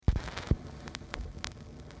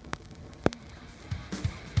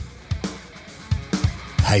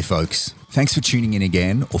Hey folks, thanks for tuning in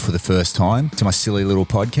again, or for the first time, to my silly little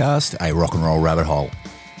podcast, A Rock and Roll Rabbit Hole,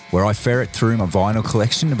 where I ferret through my vinyl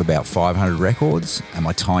collection of about 500 records and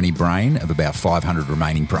my tiny brain of about 500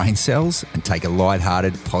 remaining brain cells and take a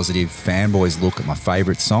light-hearted, positive, fanboys look at my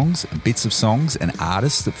favourite songs and bits of songs and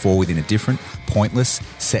artists that fall within a different, pointless,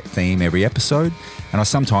 set theme every episode, and I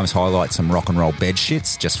sometimes highlight some rock and roll bed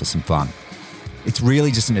shits just for some fun. It's really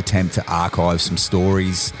just an attempt to archive some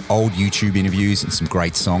stories, old YouTube interviews and some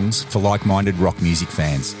great songs for like-minded rock music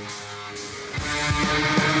fans.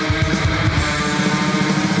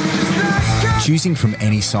 Choosing from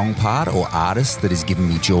any song part or artist that has given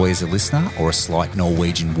me joy as a listener or a slight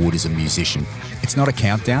Norwegian wood as a musician. It's not a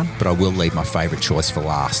countdown, but I will leave my favourite choice for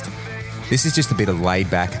last. This is just a bit of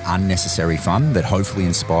laid-back, unnecessary fun that hopefully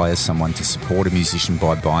inspires someone to support a musician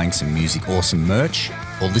by buying some music or some merch,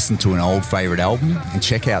 or listen to an old favourite album and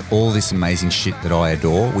check out all this amazing shit that I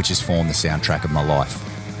adore, which has formed the soundtrack of my life.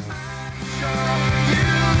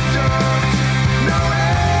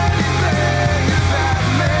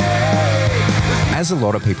 As a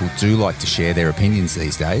lot of people do like to share their opinions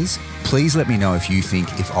these days, please let me know if you think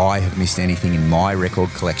if I have missed anything in my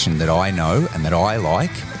record collection that I know and that I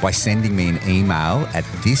like by sending me an email at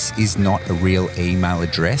thisisnotareal@,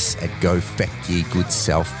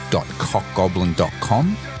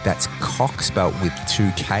 gofeckyegoodself.cockgoblin.com. That's cock spelt with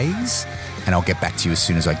 2 Ks, and I'll get back to you as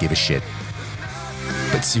soon as I give a shit.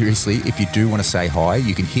 But seriously, if you do want to say hi,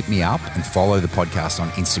 you can hit me up and follow the podcast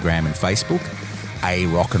on Instagram and Facebook, A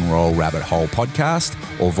Rock and Roll Rabbit Hole Podcast,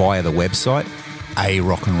 or via the website,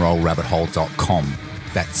 arockandrollrabbithole.com.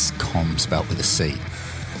 That's com spelt with a C.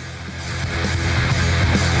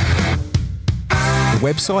 The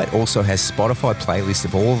website also has Spotify playlist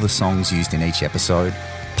of all of the songs used in each episode,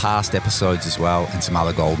 past episodes as well, and some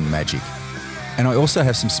other golden magic. And I also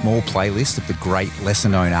have some small playlists of the great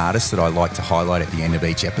lesser-known artists that I like to highlight at the end of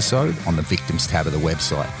each episode on the Victims tab of the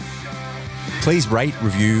website. Please rate,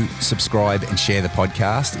 review, subscribe, and share the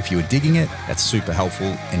podcast. If you are digging it, that's super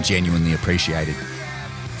helpful and genuinely appreciated.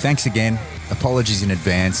 Thanks again. Apologies in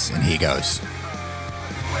advance, and here goes.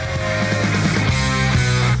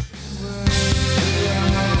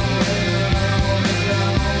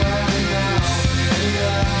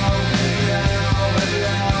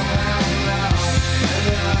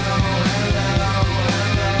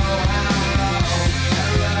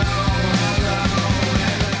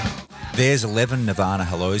 There's 11 Nirvana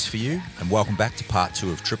hellos for you, and welcome back to part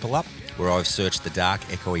 2 of Triple Up, where I've searched the dark,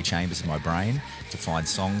 echoey chambers of my brain to find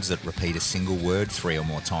songs that repeat a single word 3 or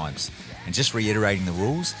more times. And just reiterating the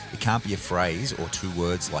rules, it can't be a phrase or 2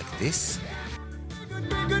 words like this.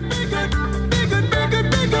 Don't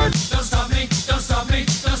stop me, don't stop me,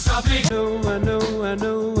 don't stop me. I know, I know, I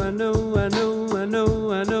know, I know, I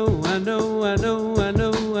know, I know, I know, I know, I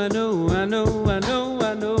know, I know, I know, I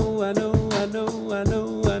know, I know, I know,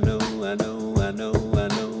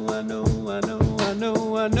 I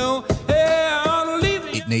know, I know.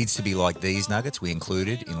 It needs to be like these nuggets we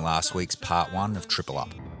included in last week's part 1 of Triple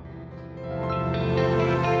Up.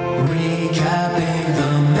 Recapping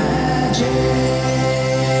the magic.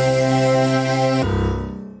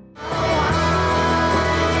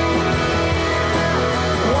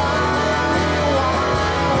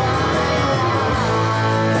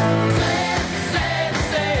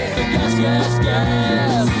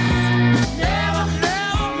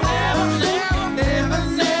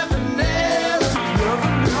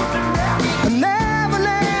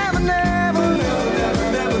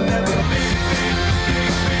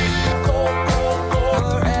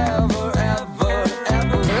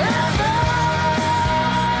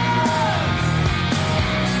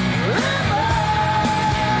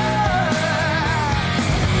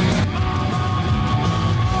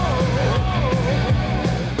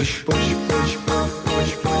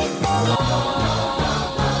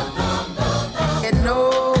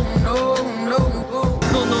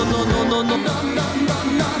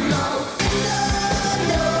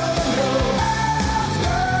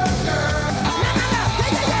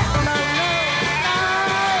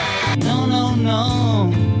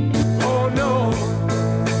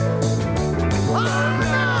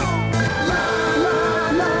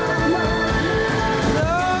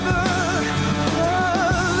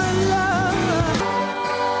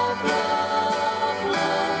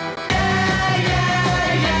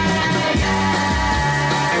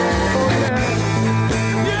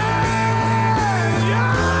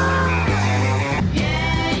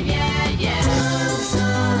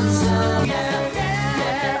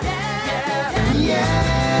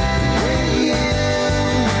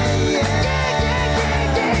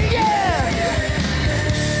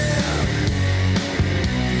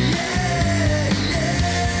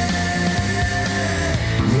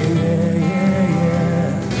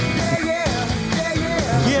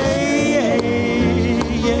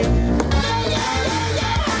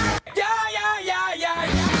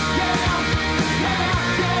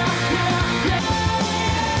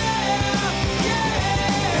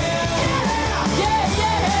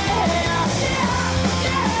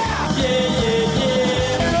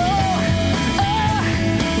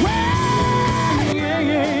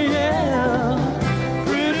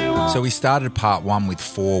 So we started part 1 with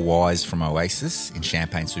 4 Whys from Oasis in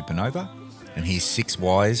Champagne Supernova, and here's 6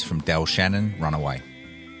 Whys from Del Shannon, Runaway.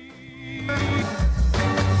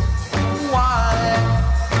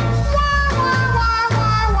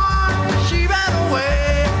 She ran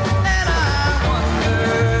away, and I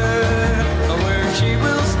wonder where she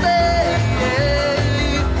will stay.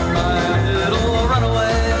 My little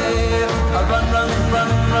runaway, run, run, run,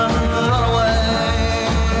 run away.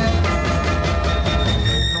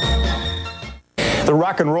 The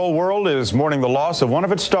rock and roll world is mourning the loss of one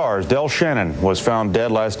of its stars. Del Shannon was found dead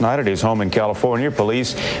last night at his home in California.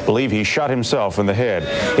 Police believe he shot himself in the head.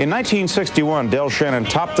 In 1961, Del Shannon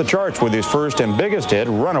topped the charts with his first and biggest hit,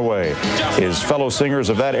 Runaway. His fellow singers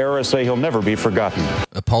of that era say he'll never be forgotten.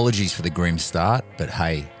 Apologies for the grim start, but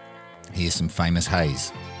hey, here's some famous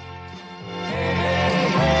Hays.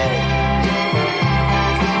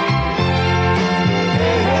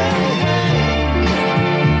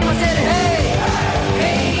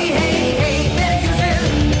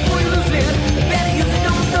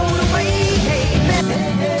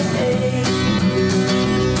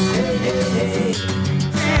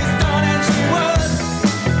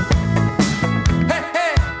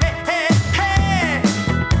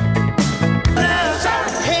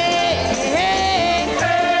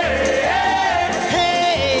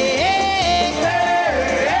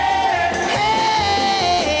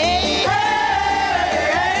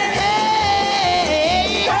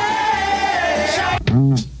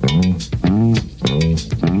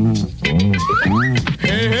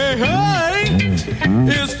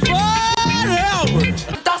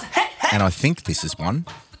 And I think this is one.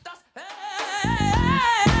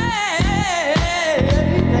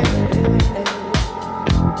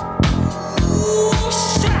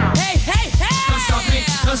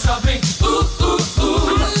 Don't stop me, ooh, ooh,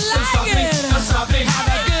 ooh. Don't stop me, don't stop me. Have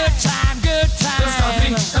a good time, good time. Don't stop me,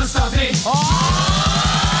 don't stop me.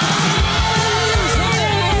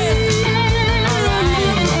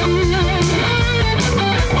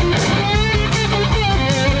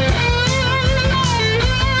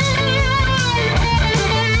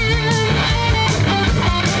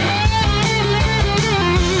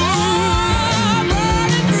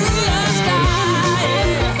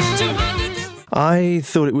 I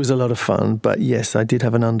thought it was a lot of fun, but yes, I did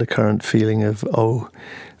have an undercurrent feeling of,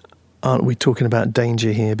 aren't we talking about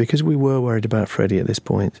danger here? Because we were worried about Freddie at this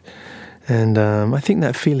point. And I think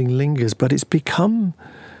that feeling lingers, but it's become,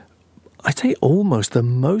 I'd say, almost the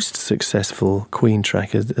most successful Queen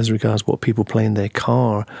track as regards what people play in their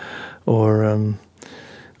car or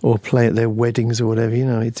play at their weddings or whatever. You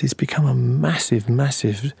know, it's become a massive,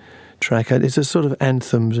 massive track. It's a sort of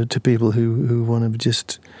anthem to people who want to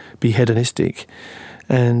just be hedonistic.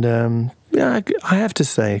 And I have to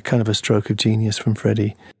say, kind of a stroke of genius from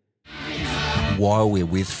Freddie. While we're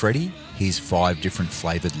with Freddie, here's 5 different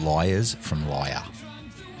flavoured liars from Liar.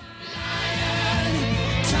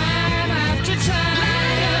 Time after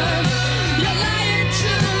time, you're lying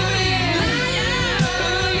to me.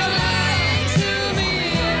 You're lying to me.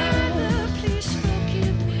 Please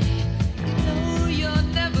forgive me. No, you'll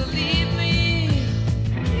never leave me.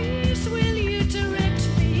 Please, will you direct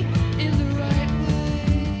me in the right way?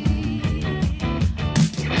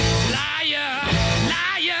 Liar,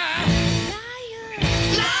 liar, liar,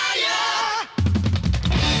 liar.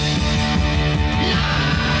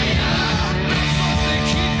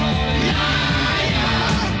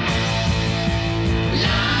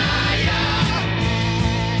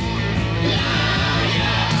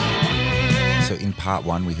 So in part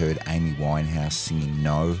 1, we heard Amy Winehouse singing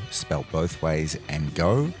No, spelt both ways, and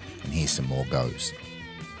Go, and here's some more goes.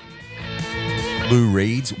 Lou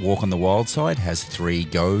Reed's Walk on the Wild Side has 3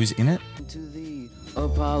 goes in it. To the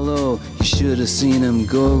Apollo, you should have seen him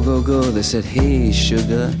go, go, go. They said, hey,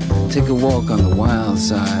 sugar, take a walk on the wild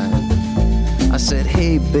side. I said,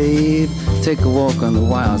 hey, babe, take a walk on the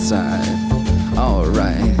wild side. All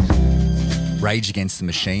right. Rage Against the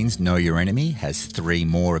Machine's Know Your Enemy has 3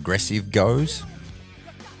 more aggressive goes.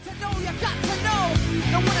 You got to know.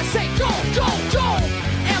 And when I say go, go, go,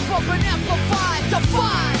 amp up and amplify,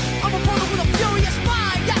 define. I'm a brother with a furious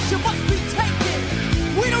mind. Action must be taken.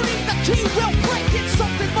 We don't need the key, we'll break it.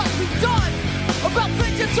 Something must be done. About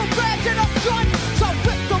vengeance so bad and I'm done. So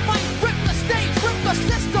rip the mic, rip the stage, rip the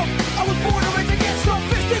system. I was born to rage against no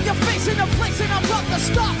fist in your face in a place and I'm about to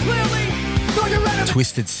stop clearly. Know your enemy.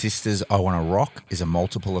 Twisted Sister's I Wanna Rock is a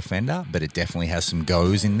multiple offender, but it definitely has some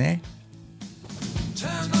goes in there.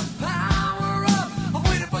 Turn the power up. I'm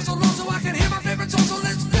waiting for so long so I can hear my favorite song, so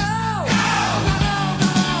let's go.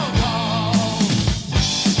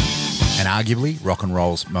 And arguably, rock and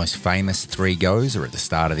roll's most famous 3 goes are at the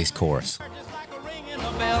start of this chorus. Just like a ring in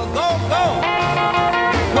a bell. Well, go, go.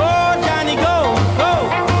 Go, Johnny, go, go.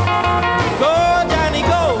 Go, Johnny,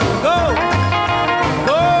 go, go.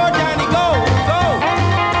 Go, Johnny, go, go.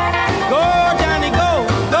 Go, Johnny, go,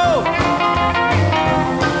 go.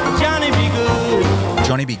 Johnny be good.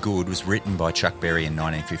 Johnny Be Good was written by Chuck Berry in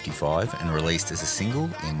 1955 and released as a single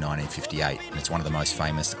in 1958, and it's one of the most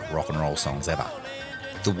famous rock and roll songs ever.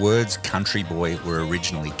 The words country boy were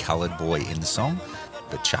originally coloured boy in the song,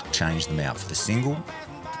 but Chuck changed them out for the single.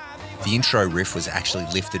 The intro riff was actually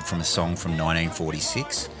lifted from a song from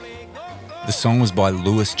 1946. The song was by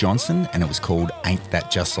Louis Johnson and it was called Ain't That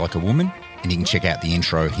Just Like a Woman, and you can check out the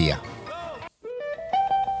intro here.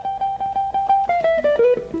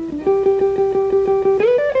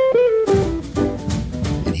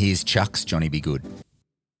 And here's Chuck's Johnny Be Good.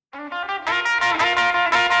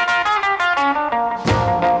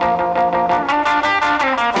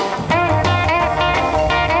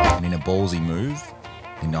 Ballsy move.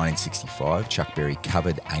 In 1965, Chuck Berry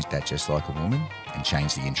covered Ain't That Just Like a Woman and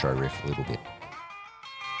changed the intro riff a little bit.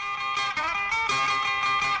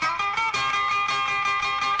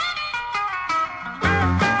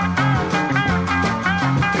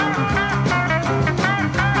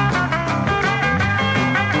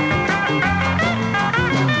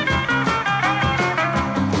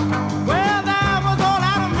 Well, I was all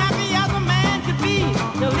out and happy as a man could be.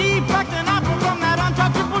 To leave plucked an apple from that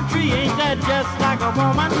untouchable tree. Ain't that just like a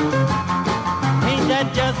woman? Ain't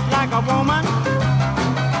that just like a woman?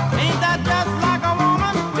 Ain't that just like a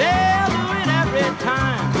woman? They'll do it every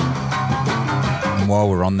time. And while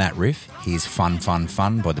we're on that riff, here's Fun, Fun,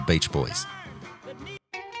 Fun by the Beach Boys.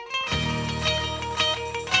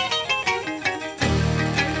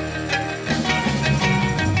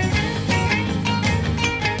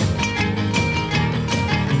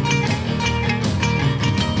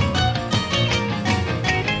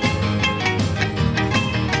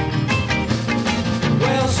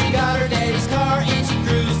 Well, she got her daddy's car and she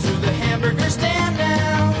cruised through the hamburger stand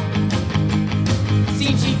now.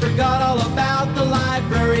 Seems she forgot all about the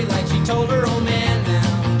library like she told her old man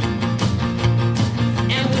now.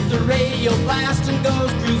 And with the radio blasting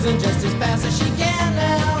goes cruising just as fast as she can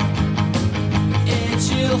now. And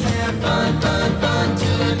she'll have fun, fun, fun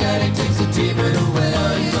till her daddy takes a T-bird away.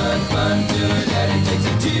 Fun, fun, fun till her daddy takes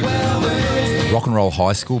a T-bird away. Rock and Roll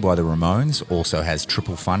High School by the Ramones also has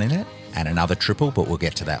Triple Fun in it, and another triple, but we'll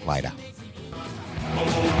get to that later.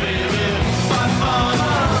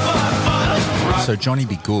 So Johnny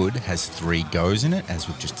Be Good has 3 goes in it, as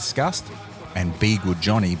we've just discussed, and Be Good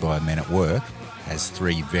Johnny by Men at Work has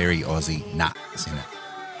 3 very Aussie nuts in it.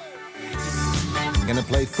 You gonna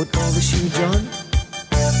play football this year, John?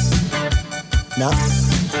 No?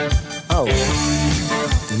 Oh.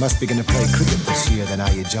 You must be gonna play cricket this year then,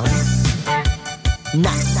 are you, Johnny?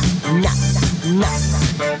 Nah.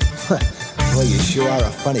 Well, you sure are a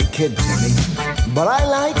funny kid, Johnny. But I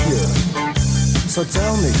like you. So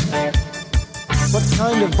tell me, what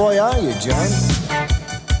kind of boy are you, John?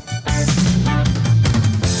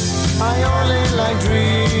 I only like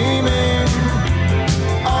dreaming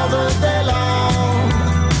all the day long,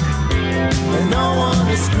 when no one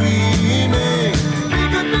is screaming. Be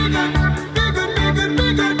good, be good, be good, be good,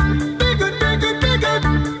 be good, be good, be good,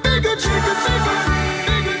 be good, be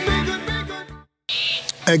good, be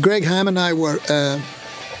good. Greg Ham and I were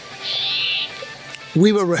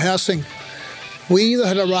rehearsing. We either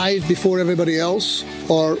had arrived before everybody else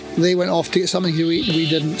or they went off to get something to eat and we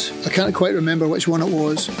didn't. I can't quite remember which one it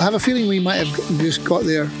was. I have a feeling we might have just got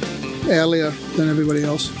there earlier than everybody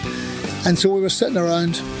else. And so we were sitting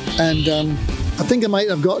around and I think I might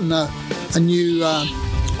have gotten a new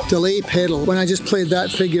delay pedal when I just played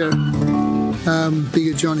that figure, Be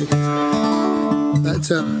Good Johnny.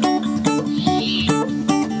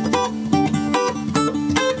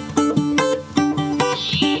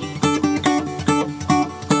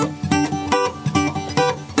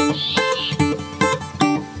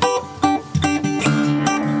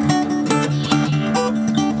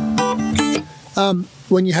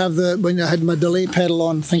 When I had my delay pedal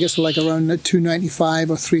on, I think it's like around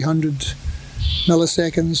 295 or 300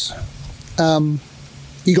 milliseconds.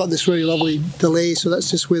 You got this really lovely delay, so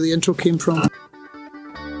that's just where the intro came from.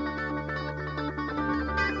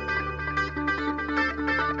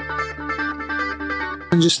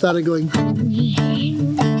 And just started going.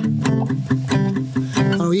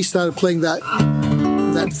 Oh, he started playing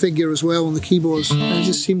that figure as well on the keyboards, and it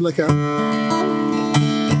just seemed like a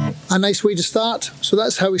nice way to start. So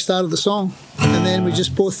that's how we started the song. And then we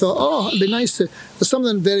just both thought, oh, it'd be nice to, there's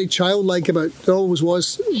something very childlike about, there always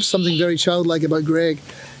was something very childlike about Greg.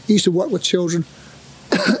 He used to work with children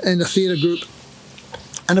in a theatre group.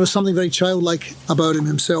 And there was something very childlike about him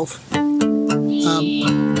himself.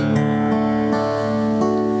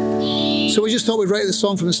 So we just thought we'd write the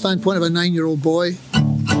song from the standpoint of a 9-year-old boy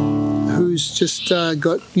who's just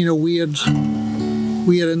got, weird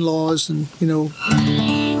in-laws and,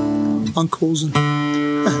 uncles and...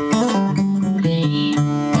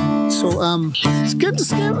 So, skip to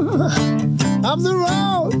skip up the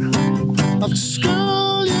road, up to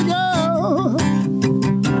school you go.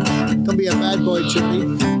 Don't be a bad boy,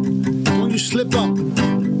 Jimmy. Don't you slip up,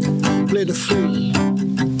 play the fool.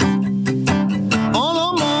 Oh,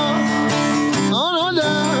 no more, oh, no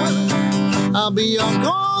doubt, I'll be your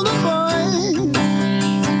golden boy.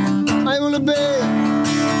 I will obey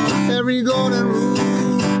every golden rule.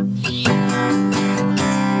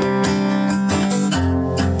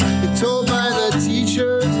 Told by the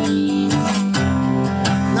teachers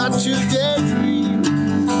not to dare dream.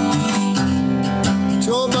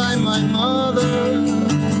 Told by my mother,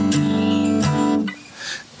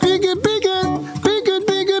 bigot, bigot, bigot,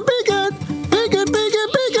 bigot, bigot, bigot, bigot,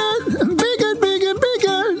 bigot, bigot, bigot,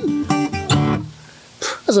 bigot.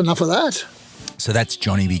 That's enough of that. So that's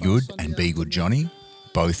Johnny Be Good and Be Good Johnny,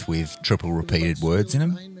 both with triple repeated words in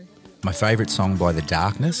them. My favourite song by The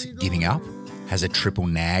Darkness, Giving Up, has a triple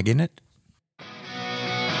nag in it.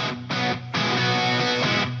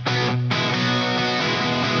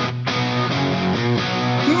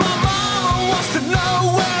 My mama wants to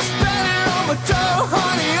know where I spend it on my dough,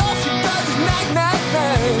 honey. All she does is nag, nag,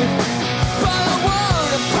 nag. But I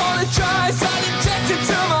won't apologize. I injected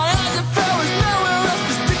to my eyes and there was nowhere else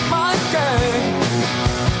to stick my gang.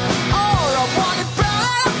 All I wanted,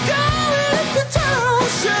 I'm going up the town,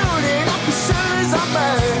 shooting up as soon as I'm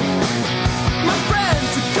back. My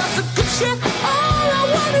friends have got some good shit. All I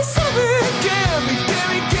want is something.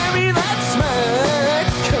 Give me that smack.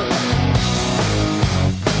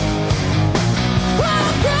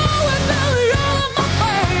 I'm going down the all of my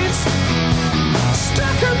face.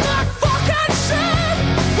 Stuck in that fucking shit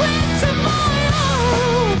with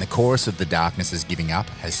tomorrow. And the chorus of The Darkness' Giving Up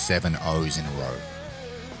has 7 O's in a row.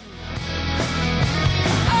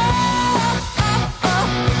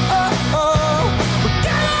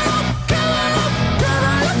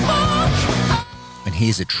 And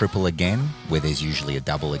here's a triple again, where there's usually a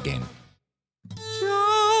double again.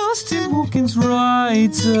 Justin Hawkins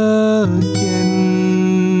writes again.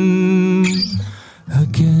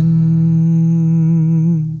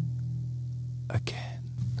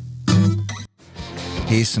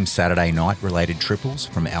 Here's some Saturday night related triples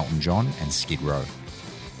from Elton John and Skid Row.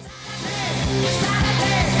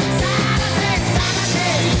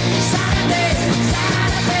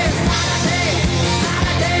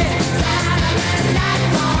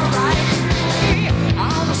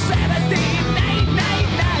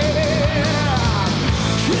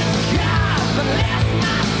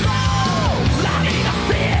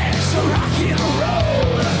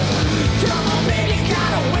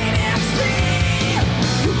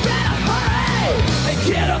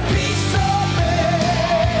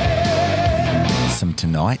 Some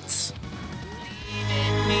Tonights.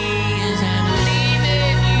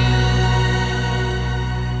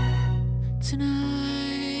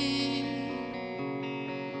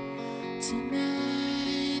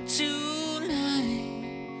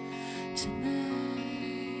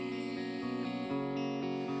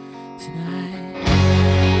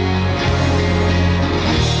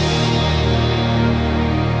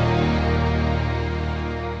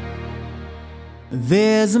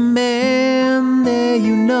 There's a man there,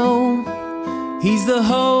 you know. He's the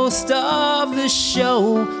host of the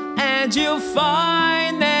show, and you'll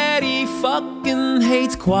find that he fucking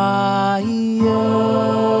hates choirs.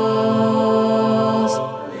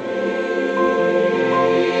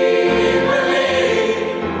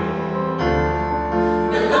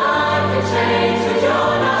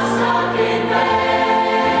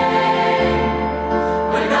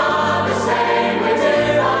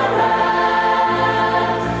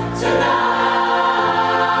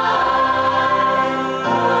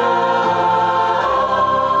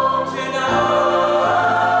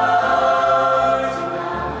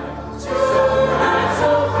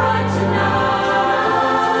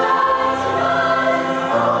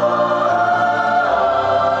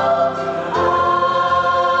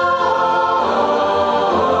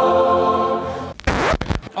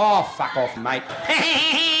 Oh, fuck off, mate.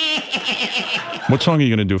 What song are you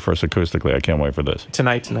going to do for us acoustically? I can't wait for this.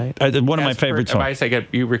 Tonight. One of my favorite songs.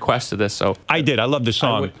 You requested this, so I did. I love this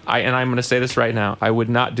song. And I'm going to say this right now. I would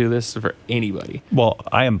not do this for anybody. Well,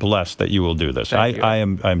 I am blessed that you will do this.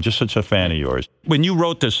 I'm just such a fan of yours. When you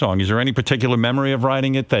wrote this song, is there any particular memory of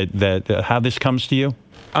writing it that how this comes to you?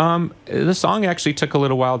 The song actually took a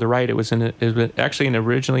little while to write. It was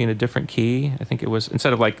originally in a different key. I think it was,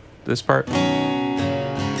 instead of like this part,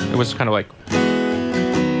 it was kind of like,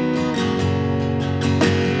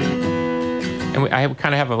 and I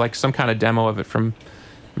kind of have like some kind of demo of it from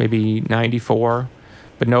maybe '94,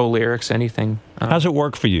 but no lyrics, anything. How's it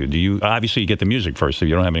work for you? Do you obviously you get the music first, so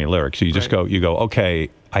you don't have any lyrics. So you just go, okay,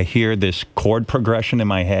 I hear this chord progression in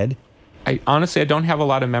my head. I honestly don't have a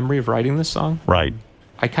lot of memory of writing this song. Right.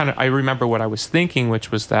 I remember what I was thinking,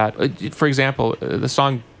 which was that, for example, the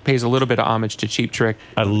song pays a little bit of homage to Cheap Trick.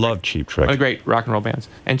 I love Cheap Trick. One of the great rock and roll bands.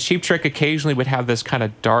 And Cheap Trick occasionally would have this kind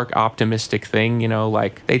of dark, optimistic thing,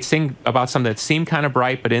 like they'd sing about something that seemed kind of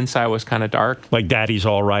bright, but inside was kind of dark. Like Daddy's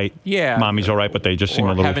All Right. Yeah. Mommy's All Right, but they just sing a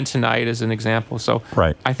little. Heaven Tonight is an example. So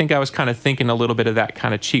right. I think I was kind of thinking a little bit of that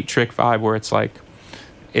kind of Cheap Trick vibe where it's like,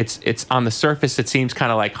 it's on the surface, it seems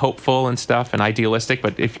kind of like hopeful and stuff and idealistic,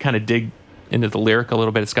 but if you kind of dig into the lyric a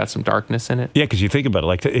little bit, it's got some darkness in it. Yeah, because you think about it,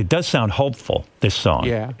 like it does sound hopeful, this song.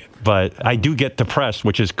 Yeah. But I do get depressed,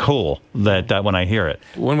 which is cool that when I hear it.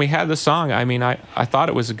 When we had the song, I mean, I thought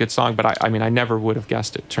it was a good song, but I never would have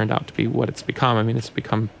guessed it turned out to be what it's become. I mean, it's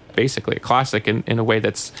become basically a classic in a way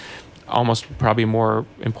that's almost probably more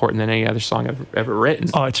important than any other song I've ever written.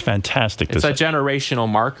 Oh, it's fantastic. It's a generational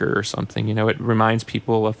marker or something, it reminds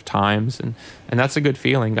people of times, and that's a good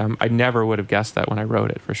feeling. I never would have guessed that when I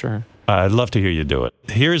wrote it, for sure. I'd love to hear you do it.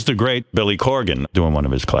 Here's the great Billy Corgan doing one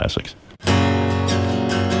of his classics.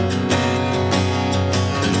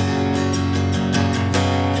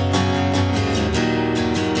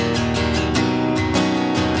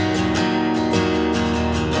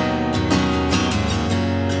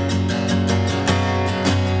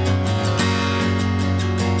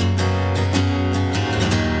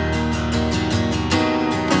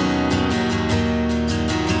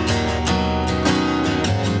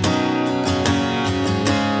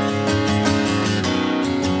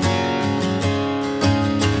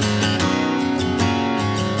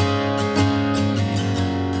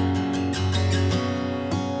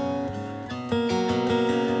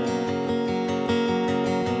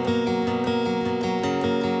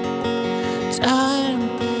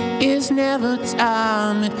 Never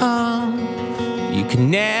time at all. You can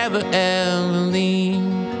never ever leave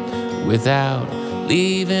without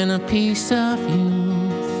leaving a piece of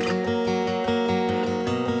youth.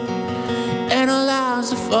 And our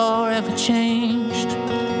lives are forever changed.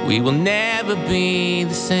 We will never be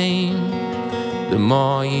the same. The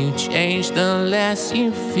more you change, the less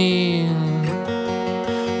you feel.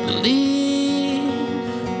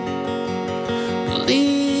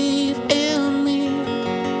 Believe in me.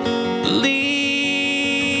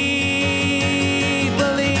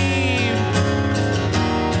 Believe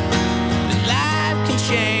that life can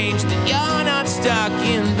change, that you're not stuck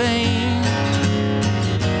in vain.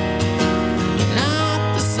 You're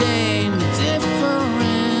not the same, different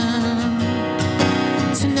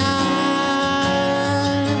tonight.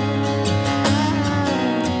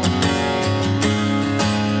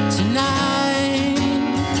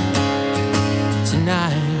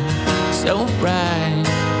 Tonight, so bright.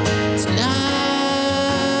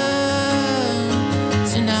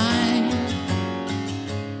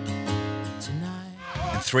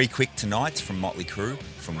 And 3 quick tonights from Motley Crue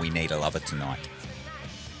from We Need a Lover Tonight.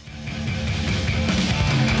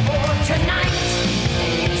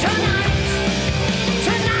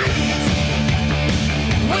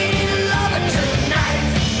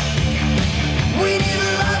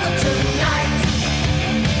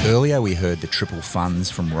 Earlier we heard the Triple Funds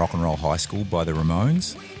from Rock and Roll High School by the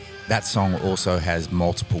Ramones. That song also has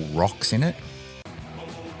multiple rocks in it.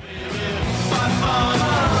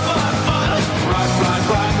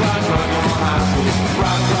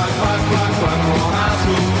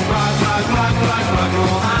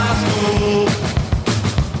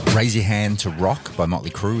 Raise Your Hand to Rock by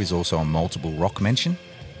Motley Crue is also a multiple rock mention.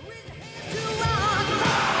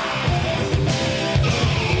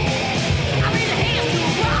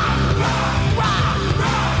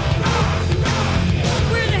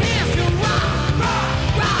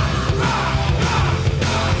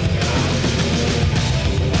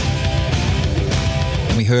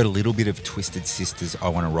 We heard a little bit of Twisted Sister's I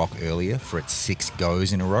Wanna Rock earlier for its 6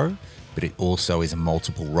 goes in a row, but it also is a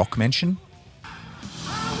multiple rock mention.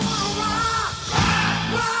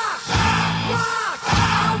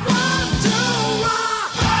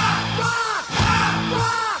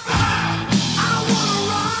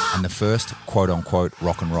 first quote-unquote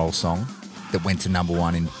rock and roll song that went to number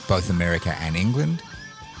one in both America and England,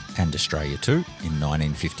 and Australia too, in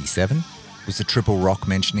 1957, was the triple rock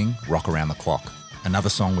mentioning Rock Around the Clock, another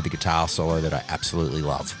song with a guitar solo that I absolutely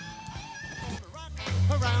love.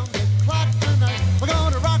 Around the clock tonight, we're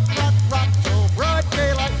gonna rock, rock, rock till broad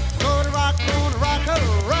daylight. We're gonna rock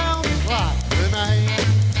around the clock tonight.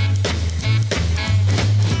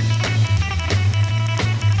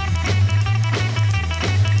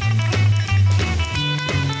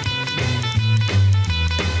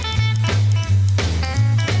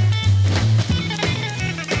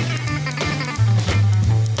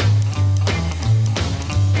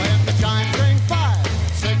 When the chimes ring 5,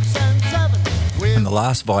 6, and 7, And the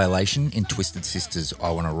last violation in Twisted Sister's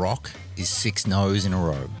I Wanna Rock is 6 no's in a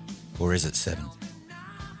row. Or is it 7?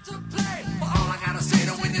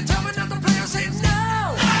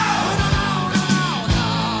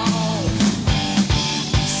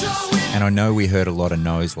 And I know we heard a lot of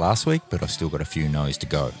no's last week, but I've still got a few no's to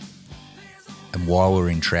go. And while we're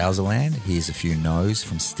in Trouserland, here's a few no's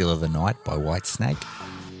from Still of the Night by Whitesnake.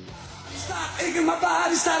 Stop aching, my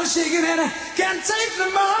body started shaking and I can't take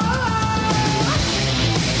no more.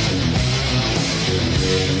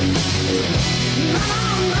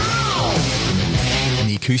 And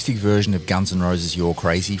the acoustic version of Guns N' Roses' You're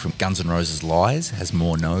Crazy from Guns N' Roses' Lies has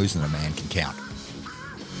more no's than a man can count.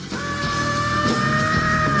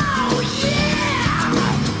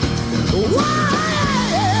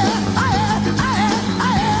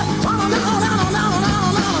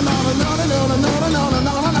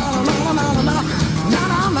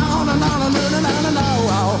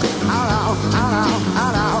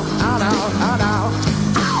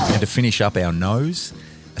 And to finish up our no's,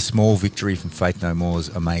 a small victory from Faith No More's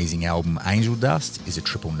amazing album Angel Dust is a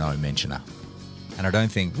triple no mentioner. And I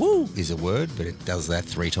don't think woo is a word, but it does that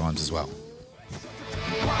 3 times as well.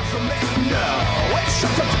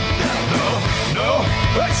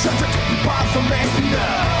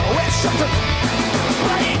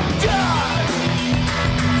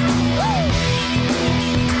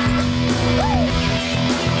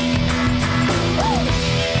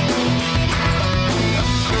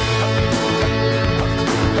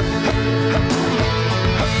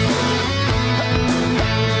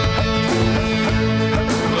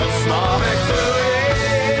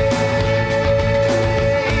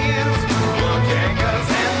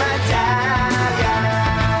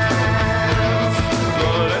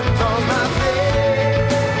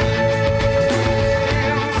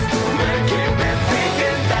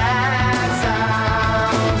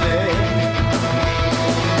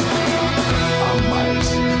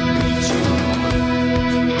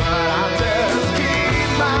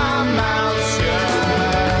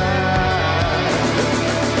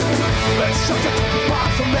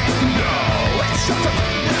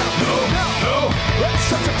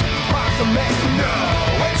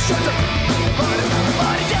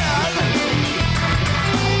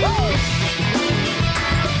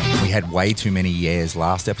 We had way too many yeahs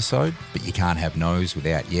last episode, but you can't have no's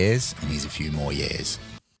without yeahs, and here's a few more yeahs.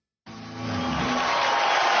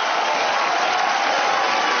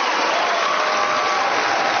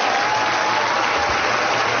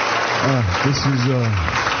 This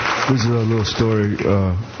is a little story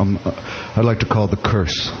I'd like to call The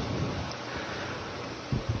Curse.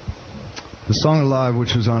 The song Alive,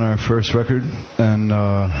 which was on our first record and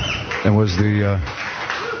was the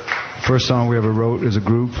first song we ever wrote as a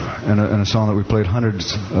group, and a song that we played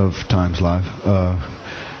hundreds of times live.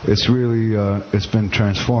 It's really it's been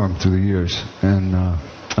transformed through the years, and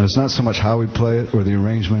it's not so much how we play it or the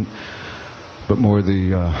arrangement, but more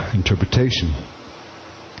the interpretation.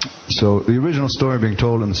 So the original story being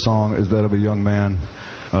told in the song is that of a young man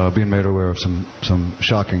being made aware of some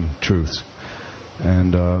shocking truths.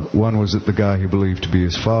 And one was that the guy he believed to be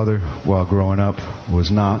his father while growing up was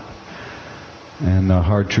not. And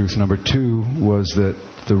hard truth number 2 was that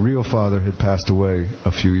the real father had passed away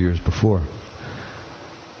a few years before.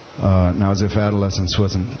 Now, as if adolescence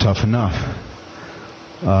wasn't tough enough.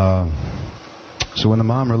 So when the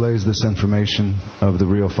mom relays this information of the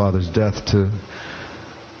real father's death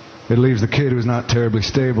it leaves the kid who's not terribly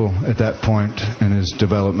stable at that point in his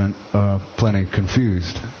development plenty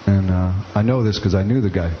confused. And I know this because I knew the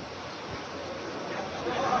guy.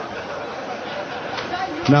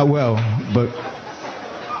 Not well, but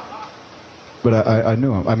I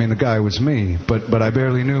knew him. I mean, the guy was me, but I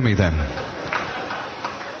barely knew me then.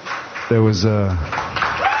 There was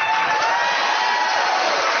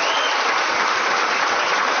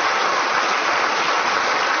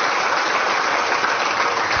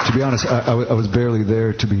to be honest, I was barely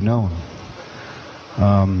there to be known.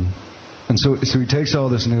 And And so he takes all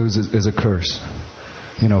this news as a curse.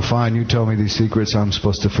 You know, fine, you tell me these secrets, I'm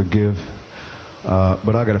supposed to forgive,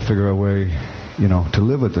 but I got to figure a way, you know, to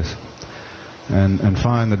live with this. And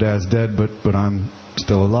fine, the dad's dead, but I'm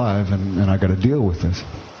still alive, and I got to deal with this.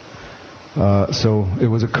 So it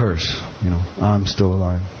was a curse, you know, I'm still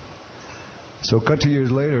alive. So cut 2 years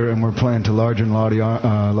later, and we're playing to larger and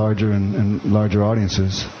larger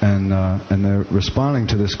audiences, and they're responding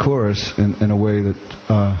to this chorus in a way that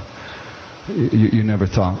you never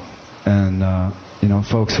thought. And you know,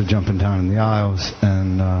 folks are jumping down in the aisles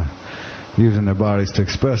and using their bodies to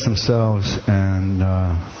express themselves and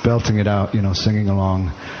belting it out, you know, singing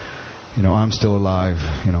along, you know, I'm still alive,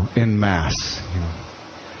 you know, in mass, you know.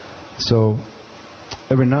 So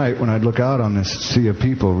every night when I'd look out on this sea of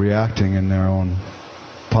people reacting in their own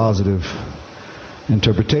positive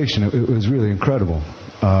interpretation, it was really incredible.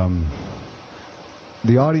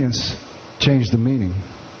 The audience changed the meaning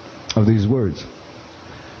of these words.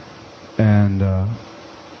 And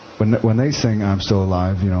when they sing I'm still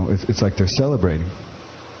alive, you know, it's like they're celebrating.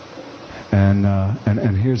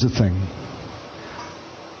 And here's the thing.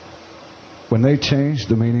 When they changed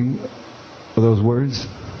the meaning of those words,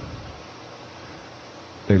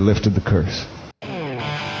 they lifted the curse.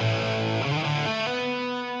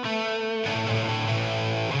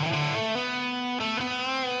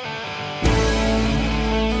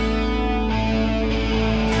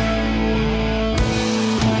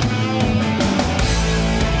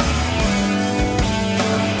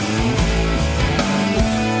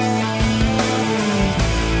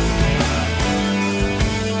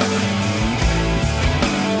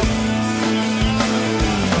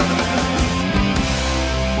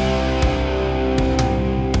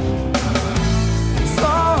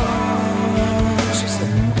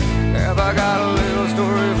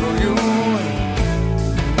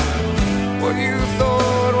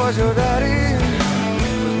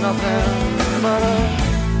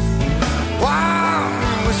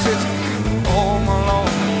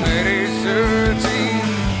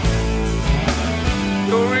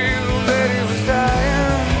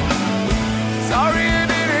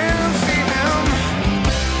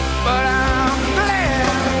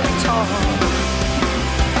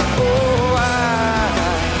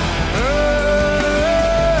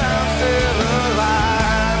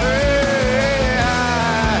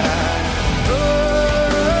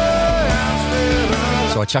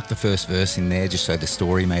 I chucked the first verse in there just so the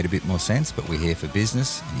story made a bit more sense, but we're here for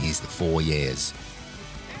business, and here's the 4 years.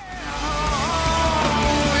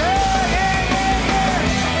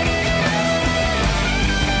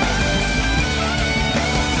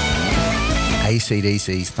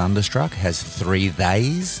 AC/DC's Thunderstruck has 3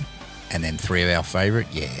 theys and then 3 of our favourite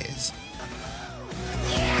yeahs.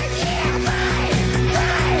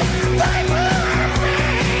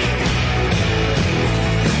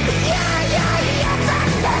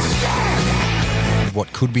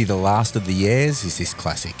 What could be the last of the yeahs is this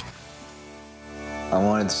classic. I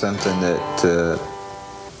wanted something that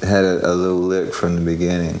had a little lick from the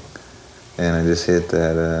beginning, and I just hit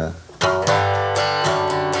that.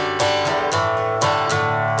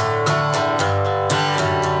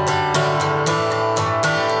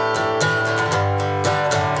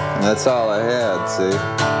 And that's all I had, see?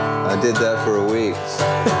 I did that for a week.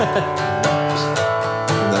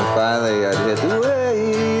 And then finally I'd hit the waiting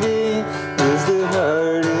is the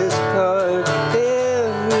hardest part.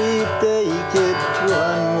 Every day gets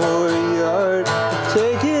 1 more yard.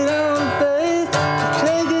 Take it on faith,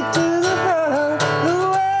 take it to the heart. The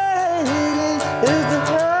waiting is the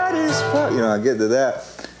hardest part. You know, I get to that.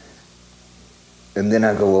 And then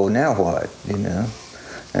I go, well, now what? You know?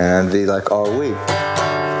 And I'd be like all week.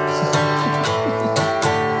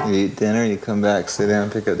 You eat dinner, you come back, sit down,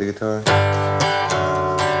 pick up the guitar.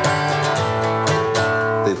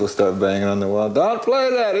 People start banging on the wall. Don't play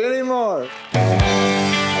that anymore!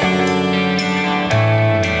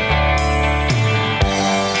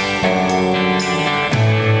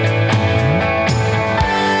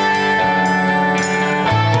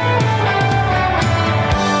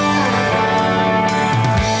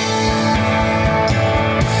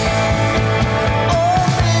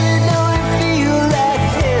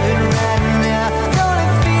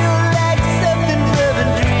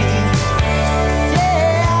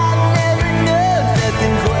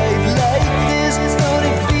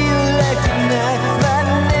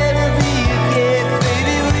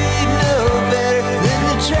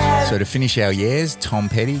 So to finish our years, Tom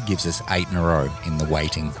Petty gives us 8 in a row in The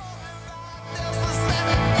Waiting. Is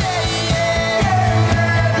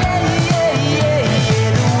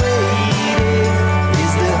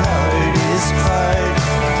the hardest part.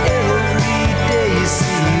 Every day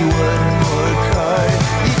see 1 more.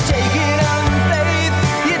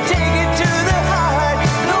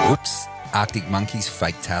 Arctic Monkeys'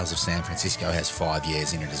 Fake Tales of San Francisco has 5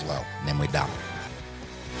 years in it as well, and then we're done.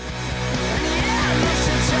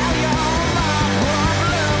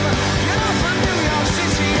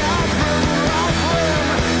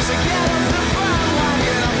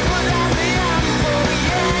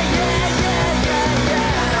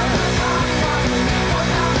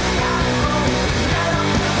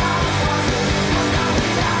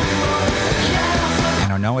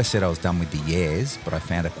 I know I said I was done with the yeahs, but I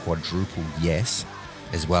found a quadruple yes,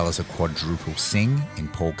 as well as a quadruple sing in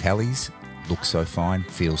Paul Kelly's Look So Fine,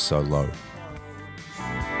 Feels So Low.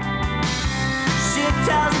 She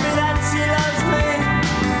tells me that she loves me.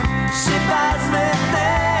 She buys me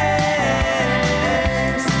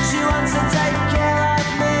things. She wants to take care of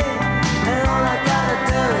me. And all I gotta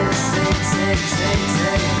do is sing, sing, sing,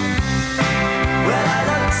 sing. Well, I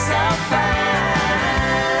look so fine,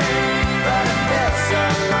 but it feels so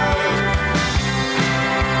low.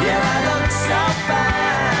 Yeah, I look so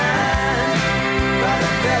fine, but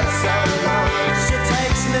it feels so low. She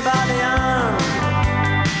takes me by the arm.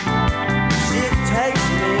 She takes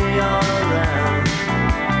me all around.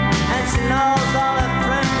 And she knows all her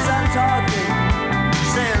friends are talking,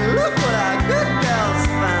 saying, look what our good girl's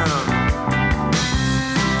found.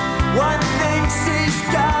 One thing she's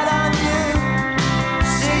got on you,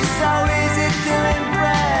 she's so easy to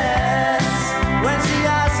impress. When she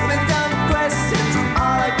asks me dumb questions,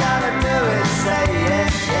 all I gotta do is say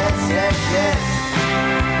yes, yes, yes, yes.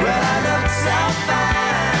 Well, I look so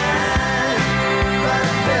fine, but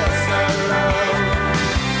it feels so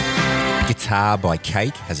low. Guitar by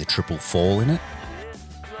Cake has a triple fall in it.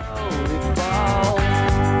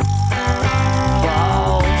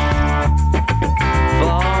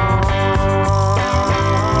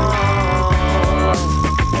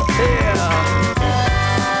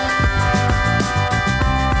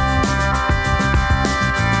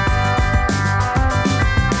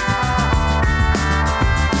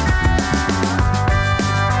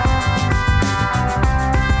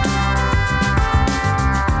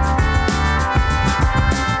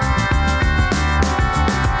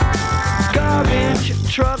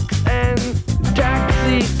 Trucks and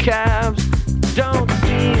taxi cabs don't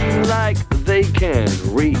seem like they can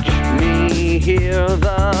reach me. Hear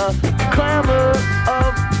the clamor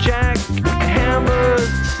of jackhammers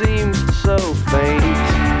seems so faint.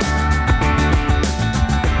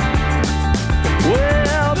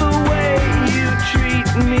 Well, the way you treat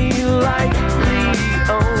me lightly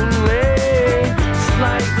only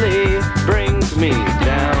slightly brings me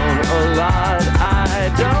down a lot.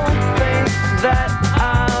 I don't think that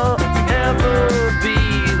I'll ever be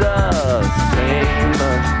the same.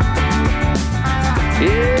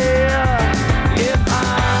 Yeah, if I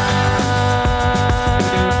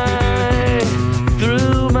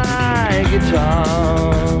threw my guitar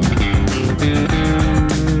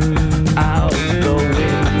out the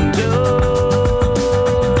window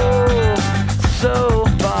so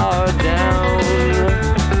far down,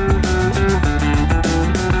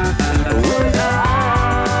 would I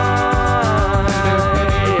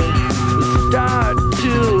start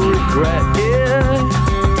to regret it?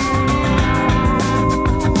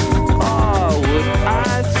 Or would I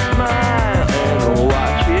smile and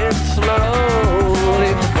watch it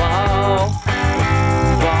slowly fall,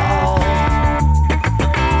 fall,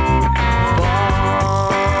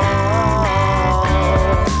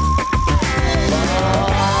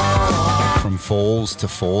 fall? From Falls to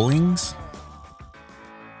Fallings.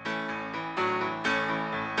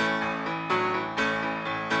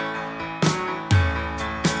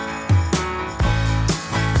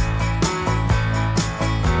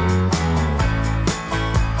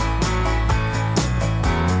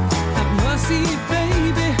 Have mercy,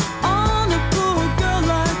 baby, on a poor girl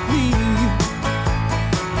like me.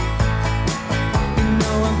 You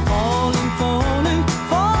know I'm falling, falling,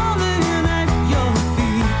 falling at your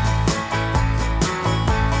feet.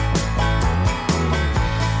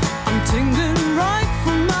 I'm tingling right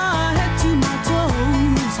from my head to my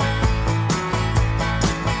toes.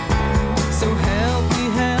 So help me,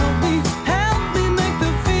 help me, help me make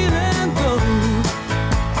the feeling go.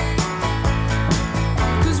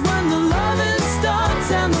 'Cause when the loving starts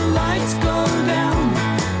and the lights go down,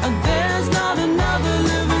 and there's not another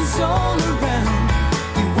living soul around,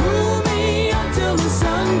 you woo me until the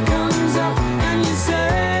sun comes up, and you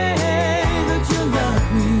say that you love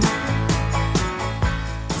me.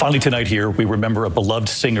 Finally, tonight here, we remember a beloved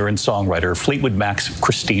singer and songwriter, Fleetwood Mac's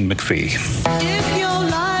Christine McVie. If your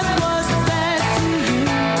life was bad to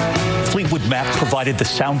you, Fleetwood Mac provided the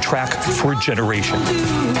soundtrack for a generation.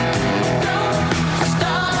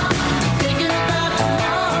 stop thinking about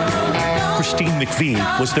tomorrow. Christine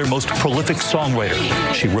McVie was their most prolific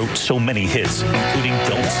songwriter. She wrote so many hits, including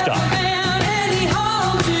Don't Stop. And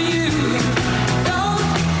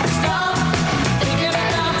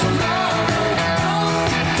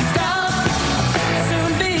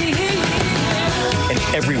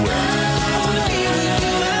Everywhere.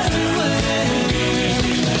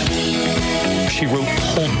 She wrote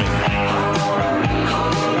Hold Me.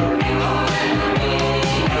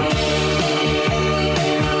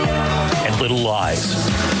 And Little Lies.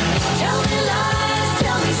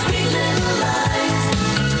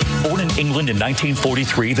 Born in England in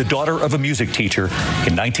 1943, the daughter of a music teacher,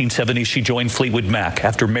 in 1970 she joined Fleetwood Mac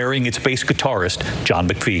after marrying its bass guitarist, John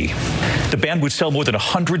McVie. The band would sell more than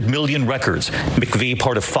 100 million records. McVie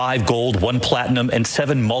part of 5 gold, 1 platinum, and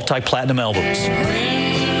 7 multi-platinum albums.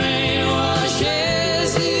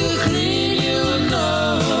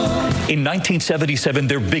 In 1977,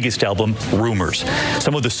 their biggest album, Rumors.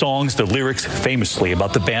 Some of the songs, the lyrics, famously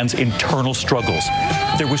about the band's internal struggles.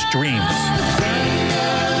 There was Dreams.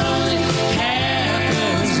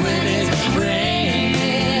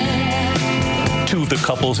 Two of the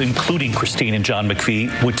couples, including Christine and John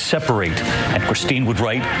McVie, would separate, and Christine would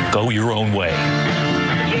write Go Your Own Way.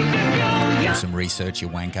 Do some research, you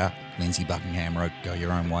wanker. Lindsey Buckingham wrote Go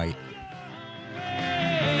Your Own Way.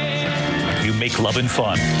 You Make Lovin'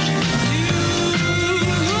 Fun.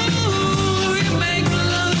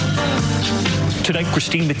 Tonight,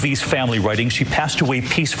 Christine McVie's family writing she passed away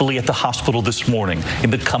peacefully at the hospital this morning in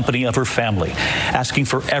the company of her family, asking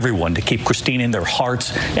for everyone to keep Christine in their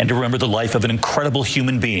hearts and to remember the life of an incredible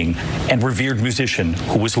human being and revered musician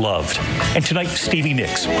who was loved. And tonight, Stevie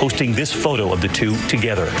Nicks posting this photo of the two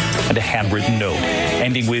together and a handwritten note,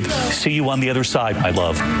 ending with, "See you on the other side, my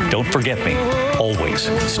love. Don't forget me. Always,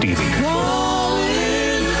 Stevie."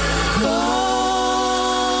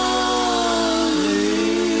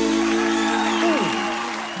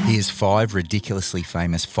 Here's 5 ridiculously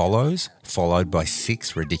famous follows, followed by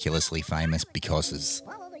 6 ridiculously famous becauses.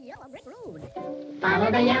 Follow the yellow brick road.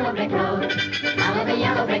 Follow the yellow brick road. Follow the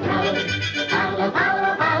yellow brick road. Follow,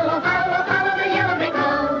 follow, follow, follow, follow the yellow brick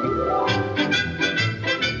road.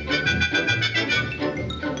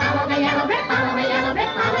 Follow the yellow brick, follow the yellow brick,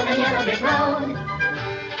 follow the yellow brick road.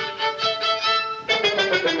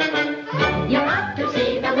 You're off to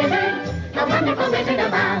see the wizard, the wonderful Wizard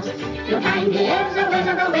of Oz. You'll find he is a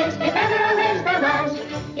wizard, a whiz, if ever a whiz there was.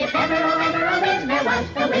 If ever a whiz there was,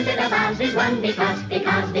 the Wizard of Oz is one because of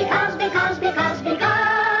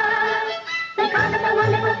the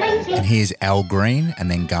wonderful things he... And here's Al Green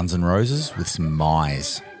and then Guns N' Roses with some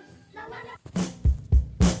Mize.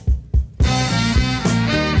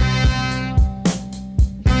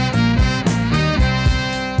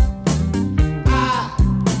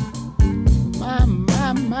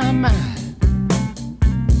 My.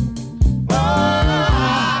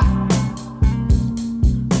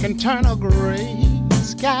 Can turn a gray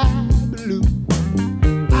sky blue.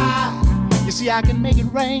 You see, I can make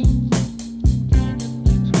it rain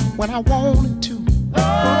when I want it to.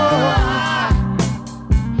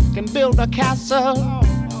 Can build a castle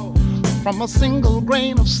from a single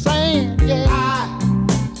grain of sand. Yeah.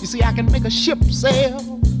 You see, I can make a ship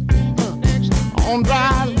sail on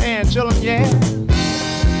dry land, children. Yeah.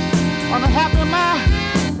 On a happy mind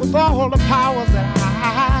with all the powers that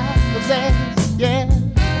I possess. Yeah.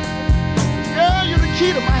 Girl, you're the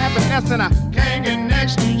key to my happiness, and I can't get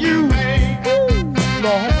next to you. Ooh,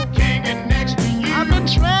 Lord. Can't get next to you. I've been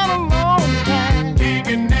trying a long time. Can't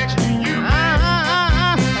get next to you.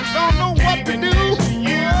 I don't know what to do.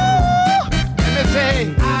 Let me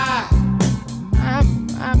say,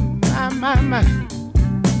 my.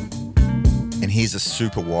 And here's a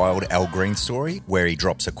super wild Al Green story where he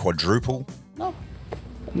drops a quadruple. No,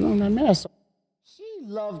 not there. She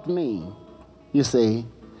loved me, you see,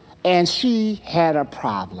 and she had a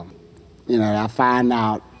problem. You know, I find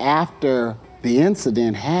out after the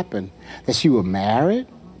incident happened that she was married,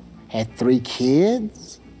 had 3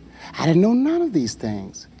 kids. I didn't know none of these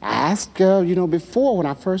things. I asked her, before when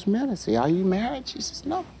I first met her, say, "Are you married?" She says,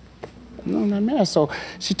 "No, not married." So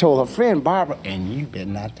she told her friend Barbara, "And you better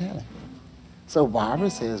not tell him." So Barbara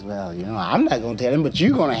says, "Well, I'm not going to tell him, but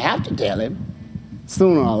you're going to have to tell him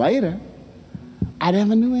sooner or later." I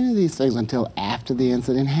never knew any of these things until after the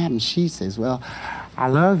incident happened. She says, "Well, I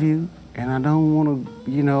love you, and I don't want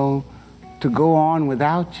to, to go on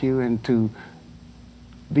without you, and to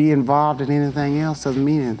be involved in anything else doesn't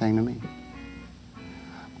mean anything to me."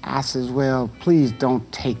 I says, "Well, please don't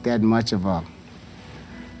take that much of a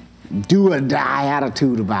do-or-die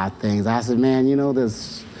attitude about things." I said, "Man,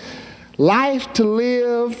 there's life to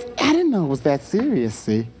live." I didn't know it was that serious,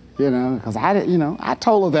 see? because I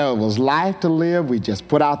told her there was life to live. We just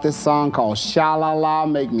put out this song called Sha-La-La,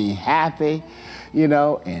 Make Me Happy,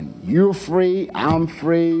 and you're free, I'm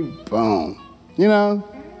free, boom.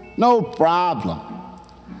 No problem.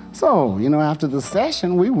 So, after the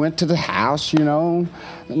session, we went to the house, and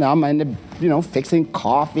I'm in the, fixing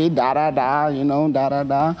coffee,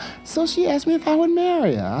 da-da-da. So she asked me if I would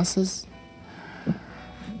marry her. I says,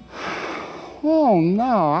 oh,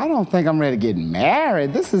 no, I don't think I'm ready to get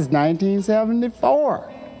married. This is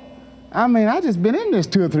 1974. I just been in this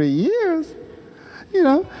 2 or 3 years,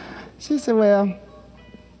 She said, well,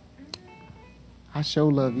 I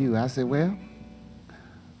sure love you. I said, well,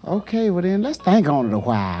 okay, well then let's think on it a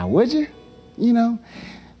while, would you?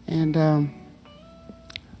 And,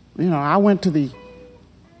 I went to the,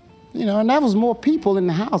 and there was more people in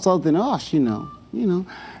the house other than us, And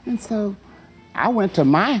so I went to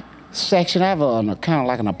my section. I have kind of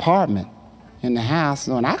like an apartment in the house,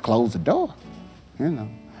 and I closed the door, And,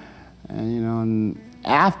 and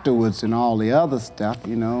afterwards and all the other stuff,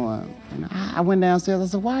 I went downstairs. I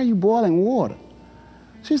said, why are you boiling water?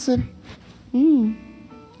 She said,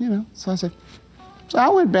 So I said, so I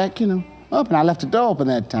went back, up, and I left the door open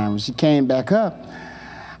that time. When she came back up,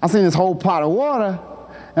 I seen this whole pot of water,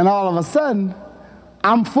 and all of a sudden,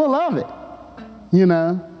 I'm full of it,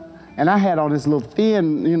 And I had on this little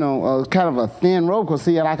thin, kind of a thin robe, because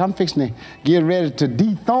see, like I'm fixing to get ready to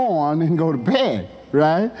dethorn and go to bed,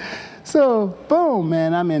 right? So, boom,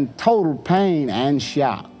 man, I'm in total pain and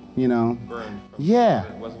shock, Burned.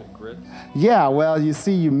 Yeah. Wasn't it grits? Yeah, well, you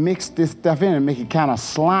see, you mix this stuff in and make it kind of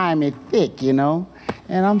slimy thick, And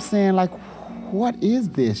I'm saying, like, what is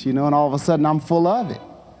this, And all of a sudden, I'm full of it,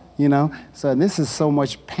 So this is so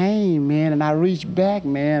much pain, man. And I reach back,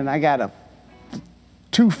 man, and I got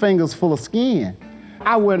 2 fingers full of skin.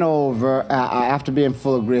 I went over, after being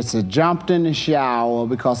full of grits, I jumped in the shower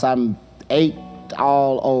because I'm ached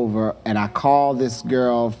all over, and I called this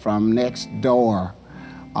girl from next door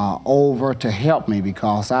over to help me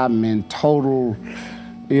because I'm in total,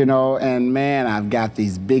 and man, I've got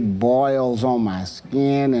these big boils on my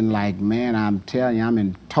skin, and like, man, I'm telling you, I'm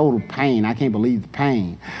in total pain. I can't believe the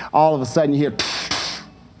pain. All of a sudden you hear,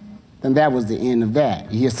 and that was the end of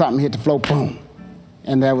that. You hear something hit the floor, boom.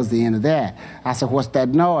 And that was the end of that. I said, what's that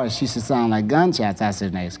noise? She said, sound like gunshots. I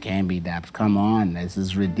said, this can't be that. Come on, this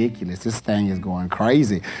is ridiculous. This thing is going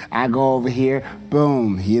crazy. I go over here,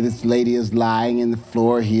 boom, here this lady is lying in the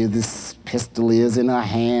floor. Here this pistol is in her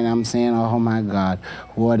hand. I'm saying, oh my God,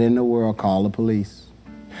 what in the world? Call the police.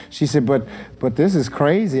 She said, but this is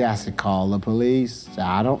crazy. I said, call the police.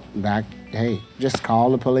 Hey, just call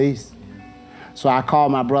the police. So I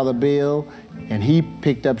called my brother Bill, and he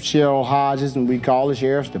picked up Cheryl Hodges, and we called the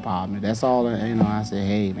sheriff's department. That's all, I said,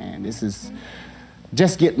 hey, man,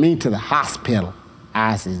 just get me to the hospital.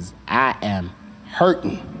 I says, I am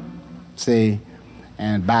hurting, see?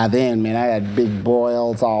 And by then, man, I had big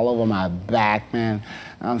boils all over my back, man.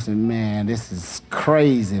 I said, man, this is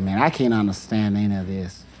crazy, man. I can't understand any of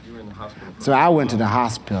this. You were in the hospital? So I went to the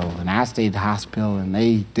hospital, and I stayed at the hospital, and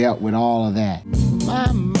they dealt with all of that. My.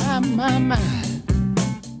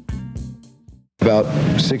 About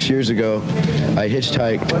 6 years ago, I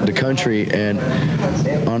hitchhiked the country, and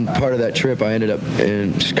on part of that trip, I ended up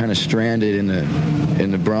kind of stranded in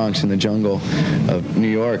the Bronx, in the jungle of New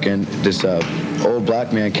York, and this old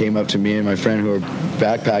black man came up to me and my friend who were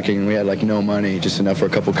backpacking, and we had like no money, just enough for a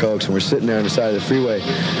couple Cokes, and we're sitting there on the side of the freeway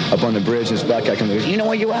up on the bridge, and this black guy comes and goes, you know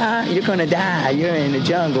where you are? You're gonna die. You're in the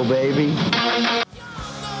jungle, baby.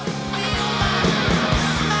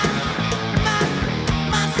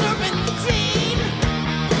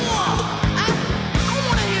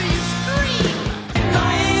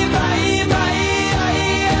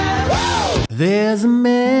 There's a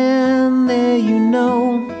man there,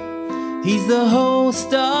 he's the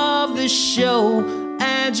host of the show,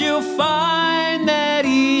 and you'll find that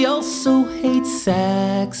he also hates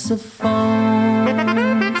saxophones.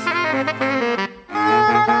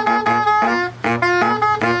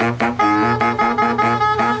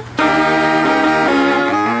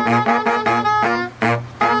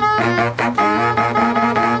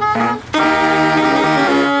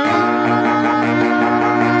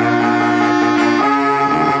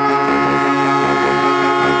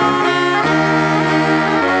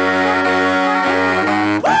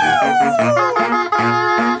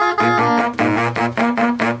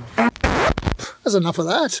 Enough of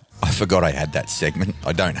that. I forgot I had that segment.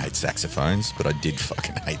 I don't hate saxophones, but I did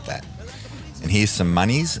fucking hate that. And here's some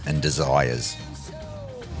Monies and Desires.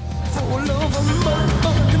 Desire.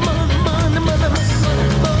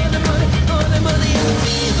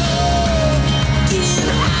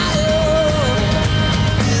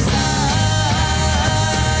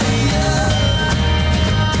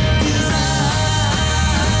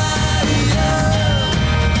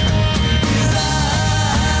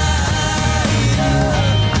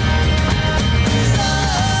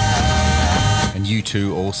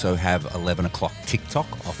 two also have 11 o'clock TikTok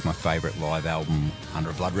off my favourite live album,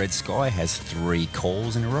 Under a Blood Red Sky, has 3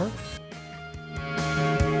 calls in a row.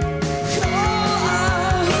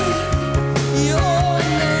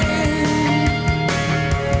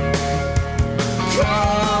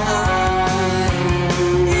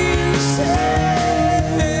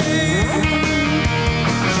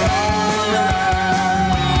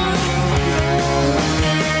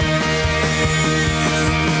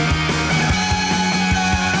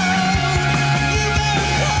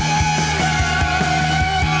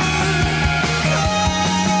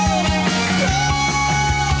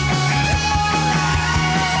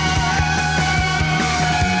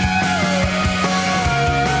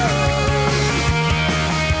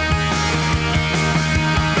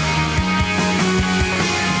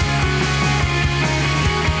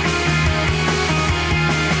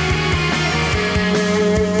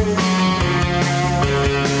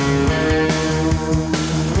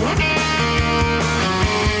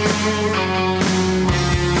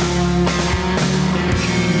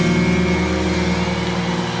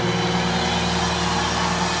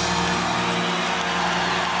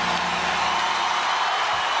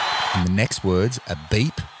 And the next words are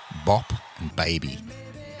beep, bop, and baby.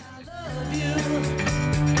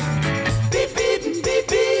 Beep, beep, beep,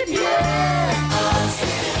 beep, yeah.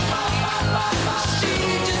 She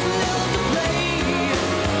just loves to play.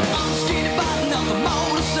 I'm skinny, but nothing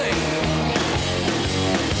more to say.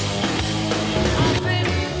 I said,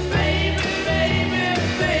 baby, baby,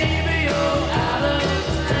 baby, you're out of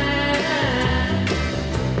time.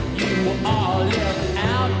 You are left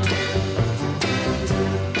out.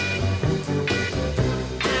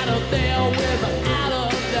 Out of there without a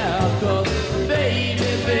doubt. 'Cause baby,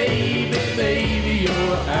 baby, baby,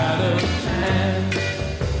 you're out of time.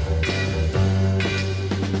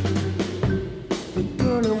 The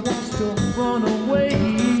girl who wants to run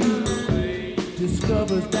away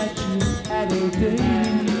discovers that she's had a day.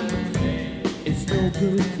 It's no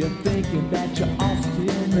good, you're thinking that you're off to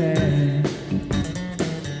your man.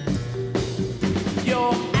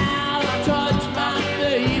 You're out of touch, my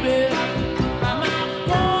baby. My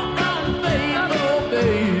poor unfaithful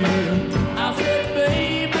baby. I said,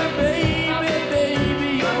 baby, baby, baby,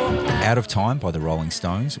 you're Out of Time by the Rolling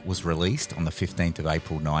Stones was released on the 15th of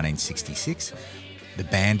April 1966. The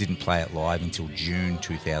band didn't play it live until June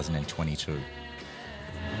 2022.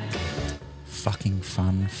 Fucking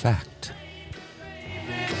fun fact.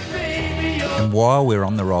 And while we're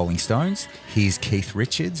on the Rolling Stones, here's Keith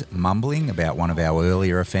Richards mumbling about one of our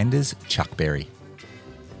earlier offenders, Chuck Berry.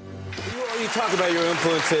 You talk about your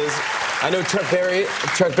influences. I know Chuck Berry's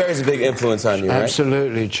a big influence on you, right?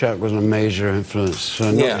 Absolutely, Chuck was a major influence.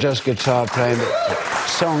 Not just guitar playing, but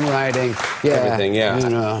songwriting. Yeah, everything. Yeah, you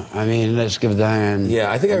know, I mean, let's give the hand.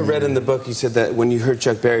 Yeah, I think I read in the book you said that when you heard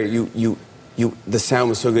Chuck Berry, you the sound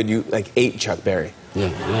was so good you like ate Chuck Berry.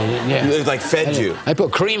 Yeah. It like fed you. I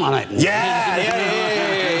put cream on it. Yeah.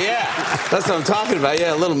 That's what I'm talking about.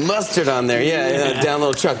 Yeah, a little mustard on there. Yeah, down a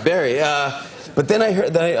little Chuck Berry. But then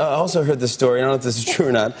I also heard the story. I don't know if this is true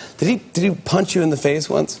or not. Did he punch you in the face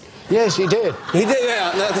once? Yes, he did. He did.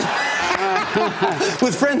 Yeah.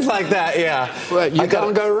 With friends like that, yeah. Well, you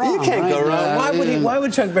can't go wrong. You can't go wrong. Why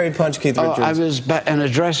would Chuck Berry punch Keith Richards? I was in a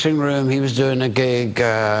dressing room. He was doing a gig.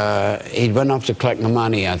 He went off to collect the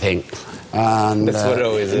money, I think. And, that's what it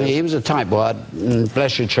always is. He was a tightwad.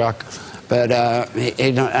 Bless you, Chuck. But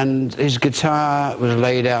and his guitar was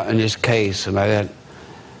laid out in his case, and I said,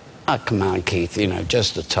 "Oh, come on, Keith,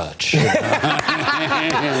 just a touch." You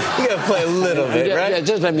gotta play a little bit, right? Yeah,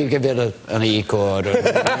 just let me give it an E chord.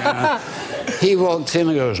 He walked in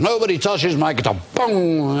and goes, "Nobody touches my guitar."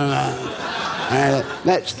 Boom!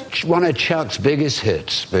 That's one of Chuck's biggest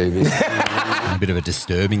hits, baby. A bit of a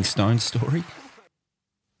disturbing Stones story.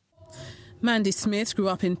 Mandy Smith grew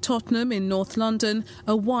up in Tottenham in North London,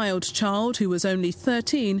 a wild child who was only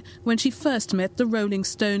 13 when she first met the Rolling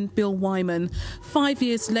Stone Bill Wyman. 5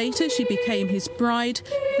 years later, she became his bride.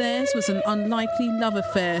 Theirs was an unlikely love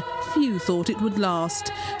affair. Few thought it would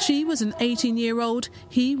last. She was an 18-year-old.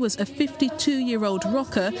 He was a 52-year-old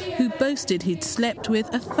rocker who boasted he'd slept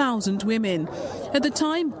with 1,000 women. At the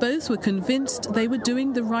time, both were convinced they were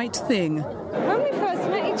doing the right thing. When we first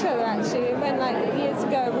met each other, actually, when years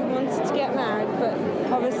ago, we wanted to get married, but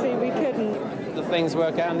obviously we couldn't. The things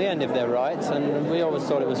work out in the end if they're right, and we always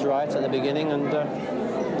thought it was right at the beginning, and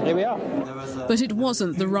here we are. But it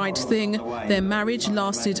wasn't the right thing. Their marriage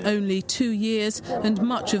lasted only 2 years, and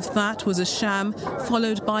much of that was a sham,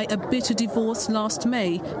 followed by a bitter divorce last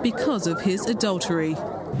May because of his adultery.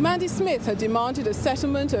 Mandy Smith had demanded a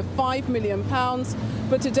settlement of £5 million,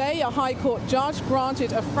 But today, a High Court judge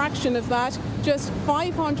granted a fraction of that, just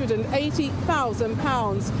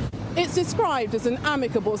 £580,000. It's described as an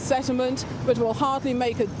amicable settlement, but will hardly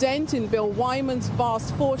make a dent in Bill Wyman's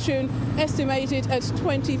vast fortune, estimated at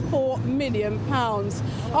 £24 million.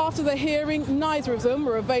 After the hearing, neither of them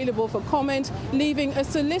were available for comment, leaving a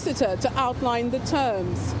solicitor to outline the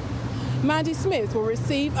terms. Mandy Smith will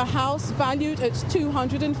receive a house valued at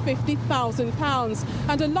 £250,000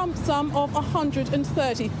 and a lump sum of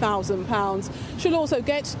 £130,000. She'll also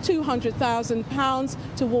get £200,000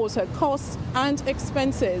 towards her costs and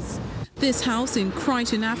expenses. This house in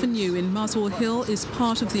Crichton Avenue in Muswell Hill is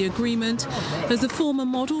part of the agreement. As the former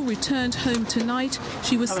model returned home tonight,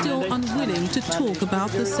 she was still unwilling to talk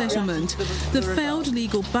about the settlement. The failed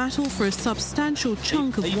legal battle for a substantial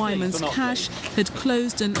chunk of Wyman's cash had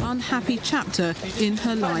closed an unhappy chapter in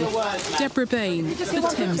her life. Deborah Bain,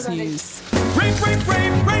 The Thames News.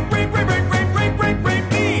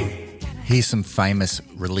 Here's some famous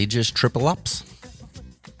religious triple ups.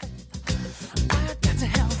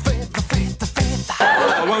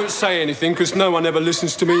 I won't say anything because no one ever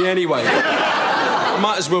listens to me anyway.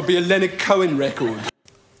 Might as well be a Leonard Cohen record.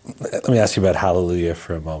 Let me ask you about Hallelujah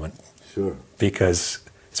for a moment. Sure. Because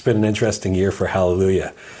it's been an interesting year for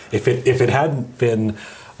Hallelujah. If it hadn't been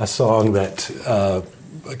a song that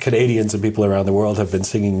Canadians and people around the world have been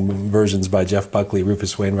singing versions by Jeff Buckley,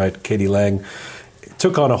 Rufus Wainwright, Katie Lang, it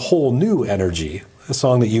took on a whole new energy. A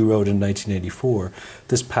song that you wrote in 1984,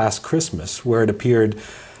 this past Christmas, where it appeared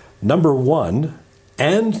 #1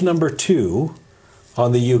 and #2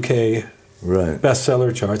 on the UK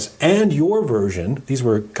bestseller charts, and your version, these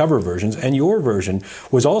were cover versions, and your version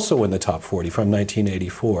was also in the top 40 from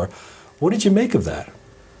 1984. What did you make of that?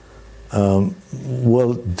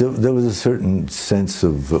 Well, there was a certain sense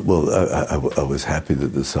of, I was happy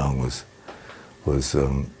that the song was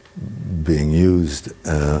being used.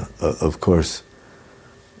 Of course,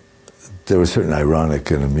 there were certain ironic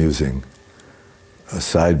and amusing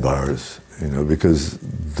sidebars, because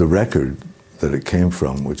the record that it came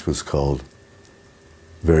from, which was called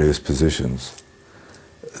Various Positions,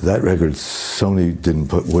 that record Sony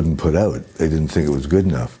wouldn't put out. They didn't think it was good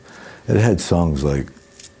enough. It had songs like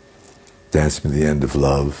Dance Me to the End of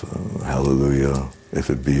Love, Hallelujah, If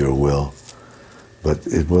It Be Your Will, but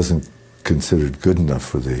it wasn't considered good enough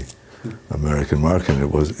for the American market. It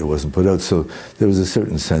wasn't put out. So there was a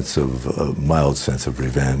certain sense of, a mild sense of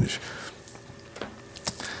revenge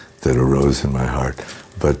that arose in my heart.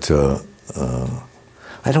 But I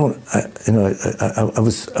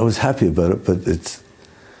was happy about it, but it's,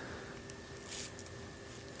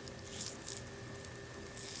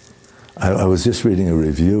 I was just reading a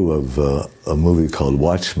review of a movie called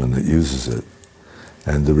Watchmen that uses it.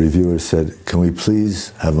 And the reviewer said, can we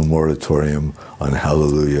please have a moratorium on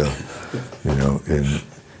Hallelujah,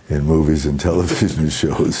 in movies and television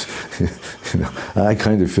shows? I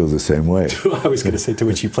kind of feel the same way. I was going to say, to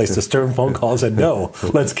which you placed a stern phone call and said, no,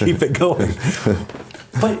 let's keep it going.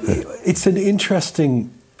 But it's an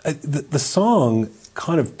interesting, the song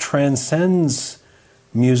kind of transcends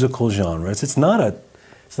musical genres. It's not a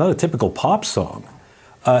typical pop song.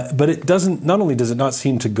 But it doesn't, not only does it not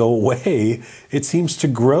seem to go away, it seems to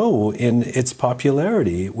grow in its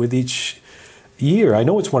popularity with each year. I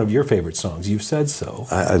know it's one of your favorite songs. You've said so.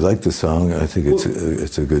 I like the song. I think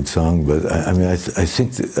it's a good song. But I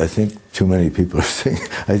think too many people are singing.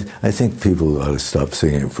 I think people ought to stop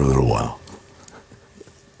singing it for a little while.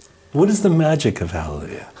 What is the magic of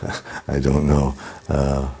Hallelujah? I don't know.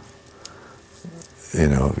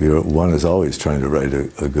 One is always trying to write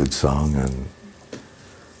a good song, and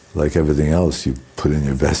like everything else, you put in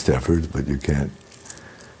your best effort, but you can't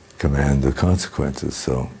command the consequences.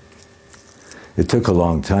 So it took a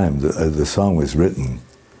long time. The song was written.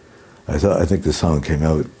 I think the song came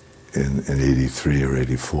out in 83 or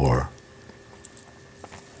 84.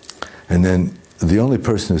 And then the only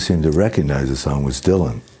person who seemed to recognize the song was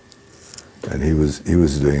Dylan. And he was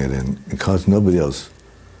doing it in concert. Nobody else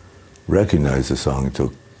recognized the song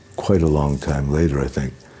until quite a long time later, I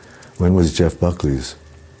think. When was Jeff Buckley's?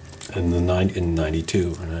 In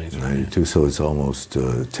 92 or 93. 92, so it's almost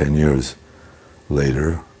 10 years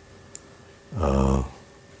later. I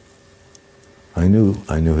knew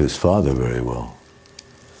his father very well,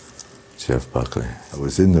 Jeff Buckley. I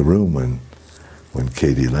was in the room when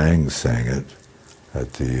Katie Lang sang it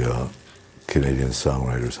at the Canadian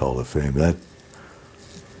Songwriters Hall of Fame. That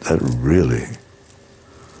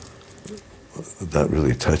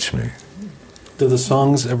really touched me. Do the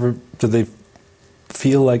songs ever, do they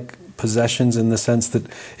feel like possessions in the sense that,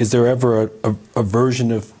 is there ever a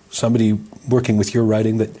version of somebody working with your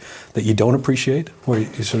writing that you don't appreciate? Where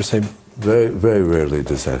you sort of say, Very, very rarely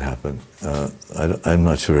does that happen. I'm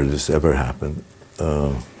not sure it has ever happened.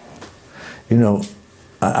 You know,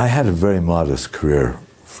 I had a very modest career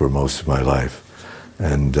for most of my life,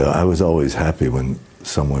 and I was always happy when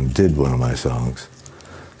someone did one of my songs.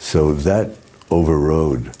 So that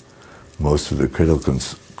overrode most of the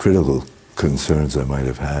critical concerns I might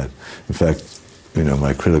have had. In fact, you know,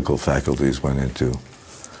 my critical faculties went into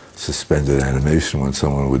suspended animation when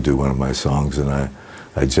someone would do one of my songs, and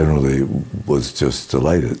I generally was just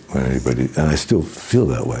delighted when anybody, and I still feel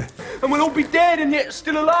that way. And we'll all be dead and yet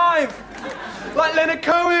still alive, like Leonard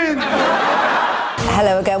Cohen.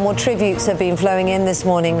 Hello again. Well, tributes have been flowing in this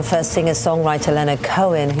morning for singer-songwriter Leonard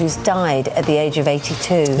Cohen, who's died at the age of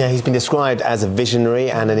 82. Yeah, he's been described as a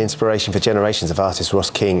visionary and an inspiration for generations of artists. Ross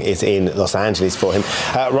King is in Los Angeles for him.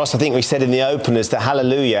 Ross, I think we said in the openers that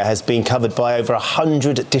Hallelujah has been covered by over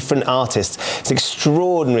 100 different artists. It's an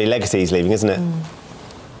extraordinary legacy he's leaving, isn't it?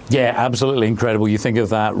 Yeah, absolutely incredible. You think of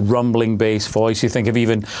that rumbling bass voice. You think of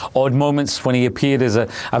even odd moments when he appeared as a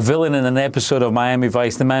villain in an episode of Miami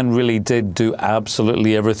Vice. The man really did do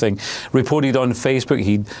absolutely everything. Reported on Facebook,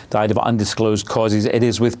 he died of undisclosed causes. It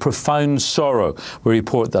is with profound sorrow we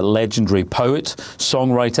report that legendary poet,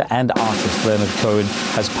 songwriter and artist Leonard Cohen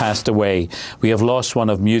has passed away. We have lost one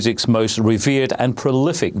of music's most revered and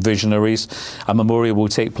prolific visionaries. A memorial will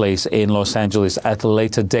take place in Los Angeles at a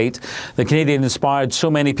later date. The Canadian inspired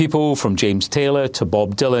so many people, from James Taylor to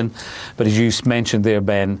Bob Dylan, but as you mentioned there,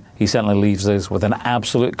 Ben, he certainly leaves us with an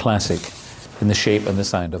absolute classic in the shape and the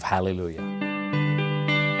sound of Hallelujah.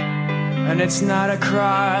 And it's not a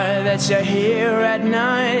cry that you hear at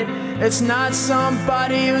night. It's not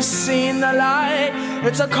somebody who's seen the light.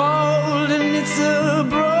 It's a cold and it's a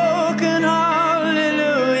broken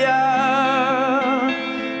hallelujah.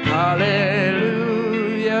 Hallelujah.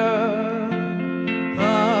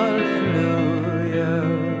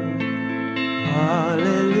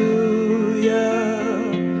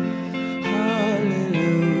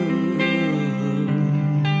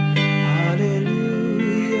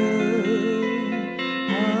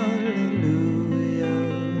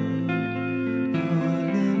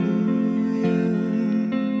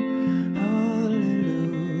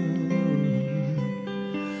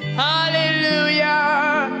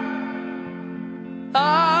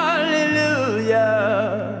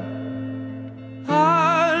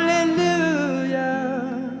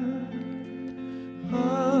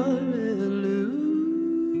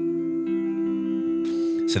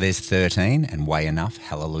 So there's 13 and way enough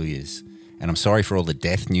hallelujahs. And I'm sorry for all the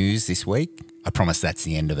death news this week. I promise that's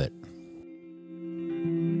the end of it.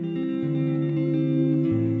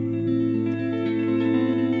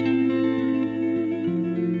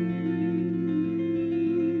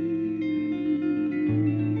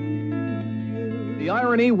 The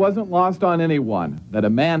irony wasn't lost on anyone that a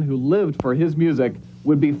man who lived for his music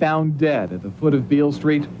would be found dead at the foot of Beale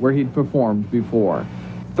Street where he'd performed before.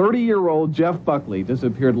 30-year-old Jeff Buckley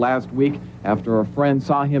disappeared last week after a friend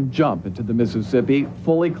saw him jump into the Mississippi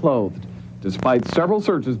fully clothed. Despite several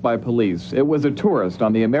searches by police, it was a tourist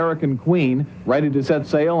on the American Queen, ready to set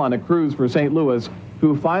sail on a cruise for St. Louis,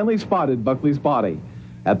 who finally spotted Buckley's body.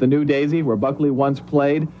 At the New Daisy, where Buckley once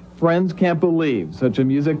played, friends can't believe such a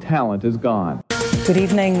music talent is gone. Good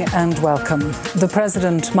evening and welcome. The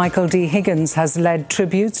President, Michael D. Higgins, has led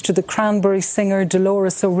tributes to the Cranberry singer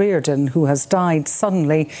Dolores O'Riordan, who has died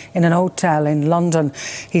suddenly in an hotel in London.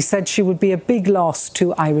 He said she would be a big loss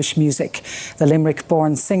to Irish music. The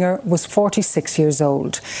Limerick-born singer was 46 years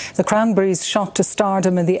old. The Cranberries shot to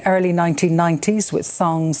stardom in the early 1990s with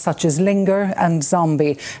songs such as Linger and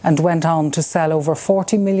Zombie, and went on to sell over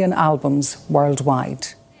 40 million albums worldwide.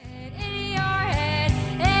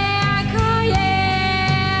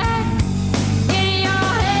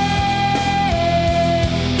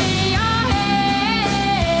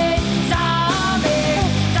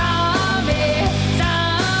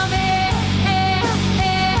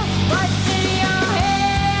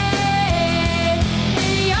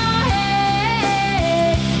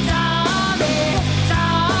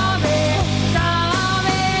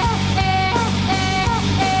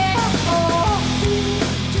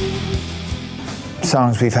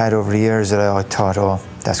 Songs we've had over the years that I thought, oh,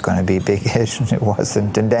 that's going to be a big hit, and it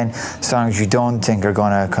wasn't. And then songs you don't think are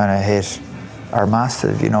going to kind of hit are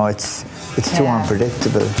massive. You know, it's too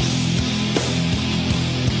unpredictable.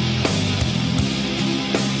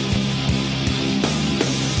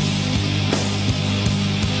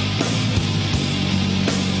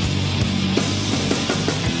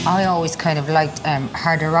 I always kind of liked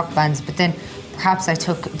harder rock bands, but then perhaps I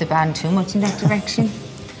took the band too much in that direction.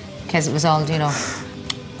 Because it was all, you know,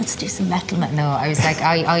 let's do some metal. No, I was like,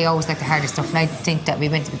 I always like the harder stuff, and I think that we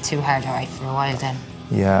went a bit too hard, all right, for a while then.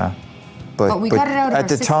 Yeah. But we got it out of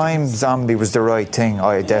at our the time, Zombie was the right thing.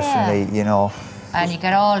 I definitely, you know. And you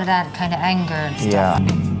got all of that kind of anger and stuff.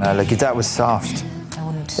 Yeah. Like if that was soft,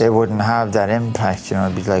 it wouldn't have that impact, you know.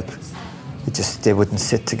 It'd be like, they wouldn't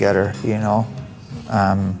sit together, you know.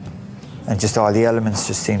 And just all the elements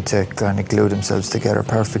just seemed to kind of glue themselves together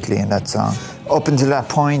perfectly in that song. Up until that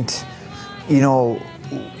point, you know,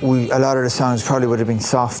 a lot of the songs probably would have been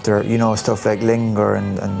softer, you know, stuff like Linger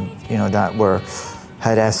and you know, that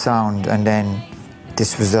had that sound, and then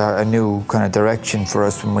this was a new kind of direction for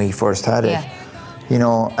us when we first had it. You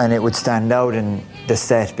know, and it would stand out in the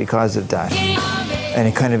set because of that. And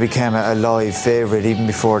it kind of became a live favourite even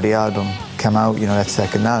before the album came out, you know, that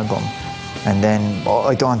second album. And then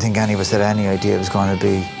I don't think any of us had any idea it was going to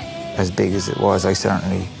be as big as it was. I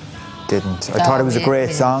certainly didn't. I thought it was a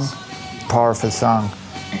great song, powerful song.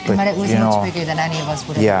 But it was much bigger than any of us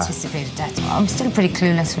would have anticipated that. I'm still pretty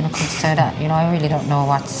clueless when it comes to that. You know, I really don't know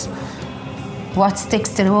what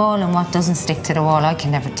sticks to the wall and what doesn't stick to the wall. I can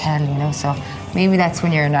never tell, you know. So maybe that's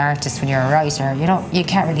when you're an artist, when you're a writer. You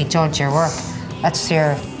can't really judge your work.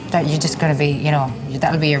 You're just going to be, you know,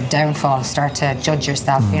 that'll be your downfall. Start to judge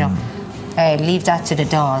yourself, you know. Leave that to the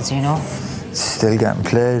DAWs, you know. It's still getting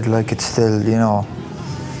played, like it's still, you know.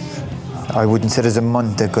 I wouldn't say there's a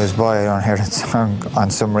month that goes by I don't hear that song on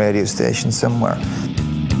some radio station somewhere.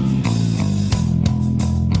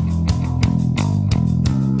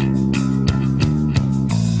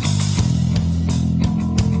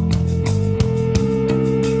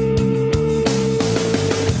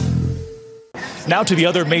 Now to the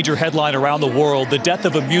other major headline around the world, the death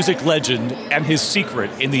of a music legend and his secret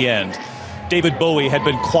in the end. David Bowie had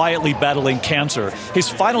been quietly battling cancer. His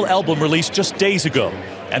final album released just days ago,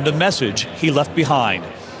 and the message he left behind.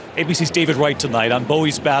 ABC's David Wright tonight on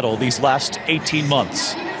Bowie's battle these last 18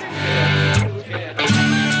 months.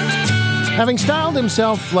 Having styled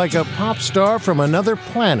himself like a pop star from another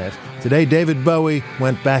planet, today David Bowie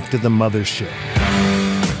went back to the mothership.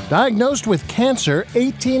 Diagnosed with cancer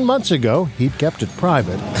 18 months ago, he'd kept it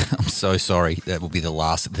private. I'm so sorry. That will be the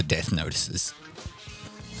last of the death notices.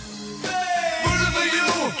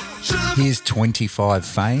 Here's 25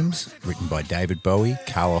 Fames, written by David Bowie,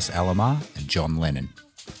 Carlos Alomar, and John Lennon.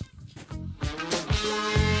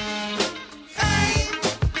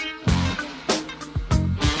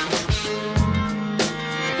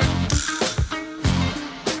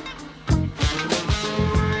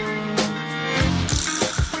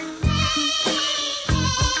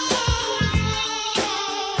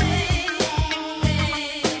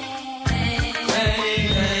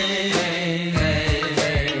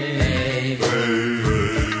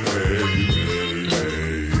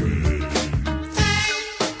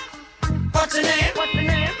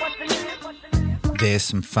 There's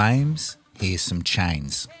some Fames, here's some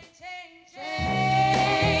Chains.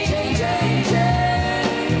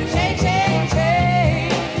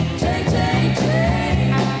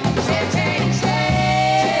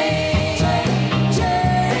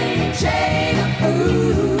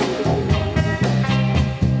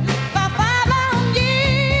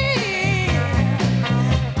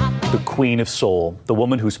 The Queen of Soul, the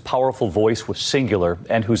woman whose powerful voice was singular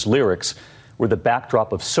and whose lyrics were the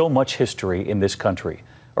backdrop of so much history in this country.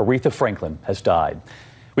 Aretha Franklin has died.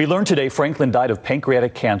 We learned today Franklin died of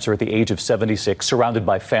pancreatic cancer at the age of 76, surrounded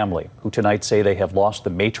by family, who tonight say they have lost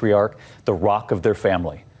the matriarch, the rock of their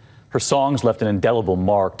family. Her songs left an indelible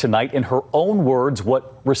mark. Tonight, in her own words,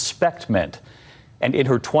 what respect meant. And in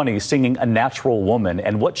her 20s, singing A Natural Woman,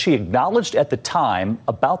 and what she acknowledged at the time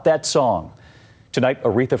about that song. Tonight,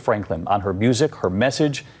 Aretha Franklin on her music, her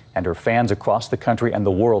message, and her fans across the country and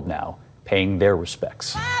the world now paying their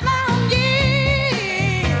respects.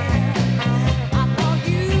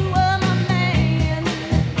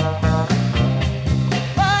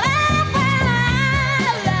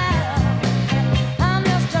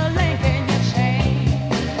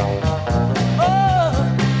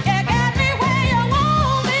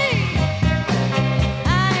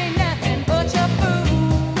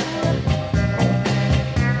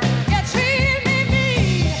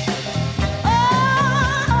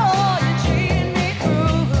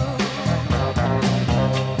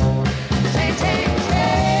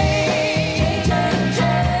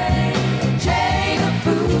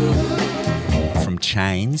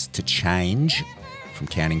 Chains to Change from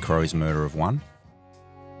Counting Crows' Murder of One.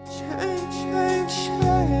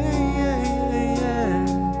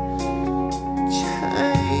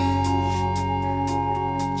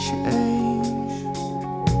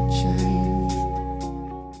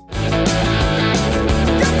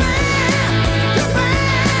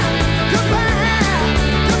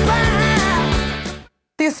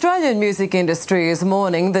 Australian music industry is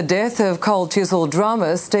mourning the death of Cold Chisel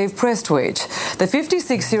drummer Steve Prestwich. The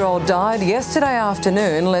 56-year-old died yesterday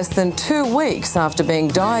afternoon, less than 2 weeks after being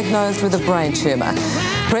diagnosed with a brain tumour.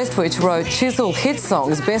 Prestwich wrote Chisel hit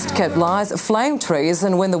songs Best Kept Lies, Flame Trees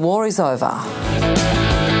and When the War Is Over.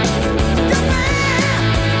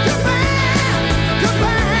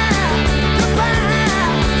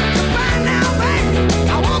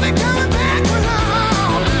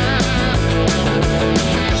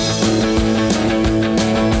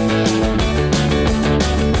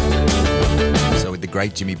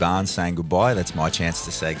 Great Jimmy Barnes saying goodbye. That's my chance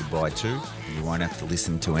to say goodbye too. You won't have to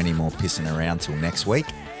listen to any more pissing around till next week.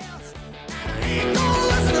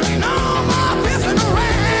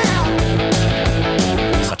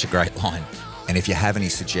 Such a great line. And if you have any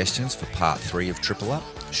suggestions for part 3 of Triple Up,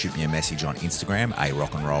 shoot me a message on Instagram, a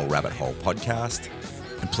Rock and Roll Rabbit Hole Podcast.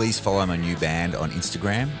 And please follow my new band on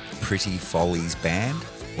Instagram, Pretty Follies Band.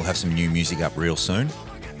 We'll have some new music up real soon.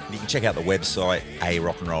 You can check out the website,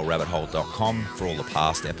 arockandrollrabbithole.com, for all the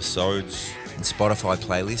past episodes and Spotify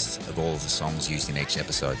playlists of all of the songs used in each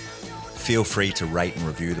episode. Feel free to rate and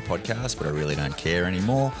review the podcast, but I really don't care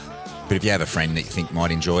anymore. But if you have a friend that you think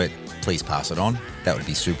might enjoy it, please pass it on. That would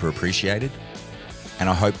be super appreciated. And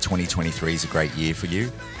I hope 2023 is a great year for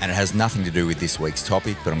you. And it has nothing to do with this week's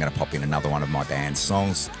topic, but I'm going to pop in another one of my band's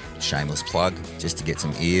songs, shameless plug, just to get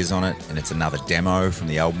some ears on it. And it's another demo from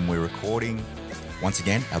the album we're recording. Once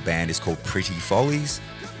again, our band is called Pretty Follies,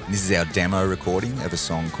 and this is our demo recording of a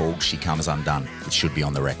song called She Comes Undone, which should be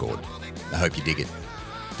on the record. I hope you dig it.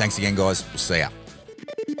 Thanks again, guys. We'll see ya.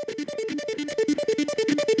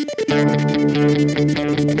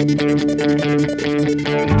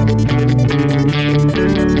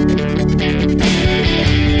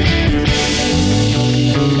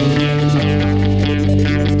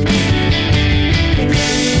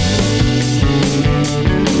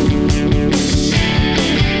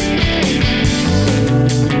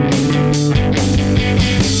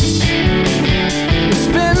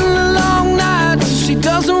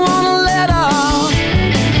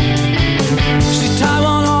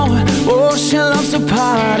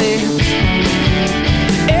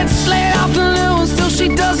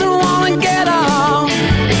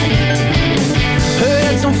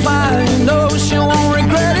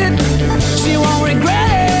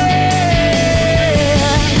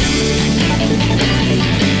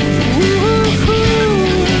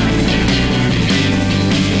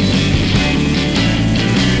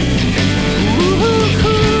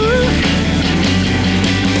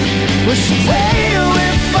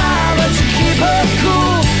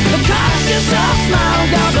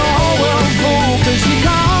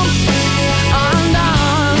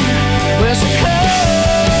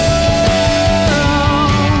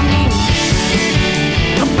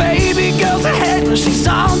 She's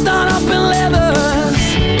all done up in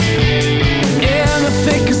leathers, in the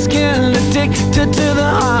thicker skin, addicted to the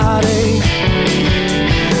heartache.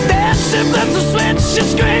 Then she flips a switch, she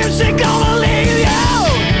screams, she gonna leave you.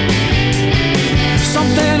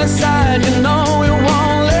 Something inside, you know it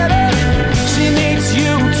won't let her. She needs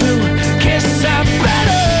you to kiss her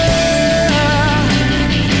better.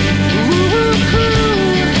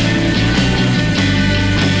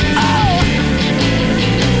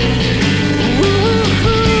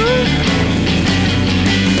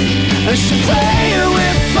 She play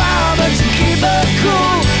with fire, but to keep her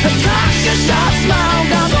cool, her cocky shot smile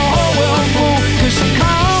got the whole world fooled. 'Cause she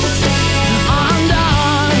comes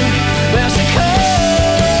undone, where she comes.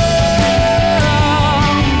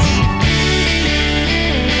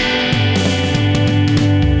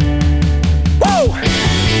 Woo!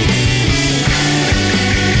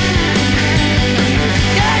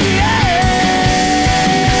 Yeah, yeah.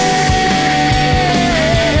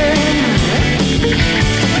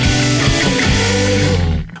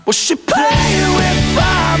 Well, she play with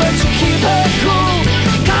fire, but to keep her cool,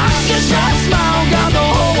 cocky shot smile got the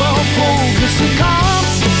whole world fooled. 'Cause she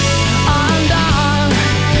comes undone,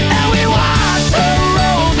 and we watch her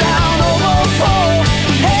roll down overflow.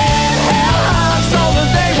 Head held high so that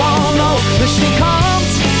they won't know that she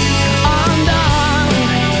comes undone,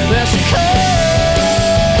 that she comes.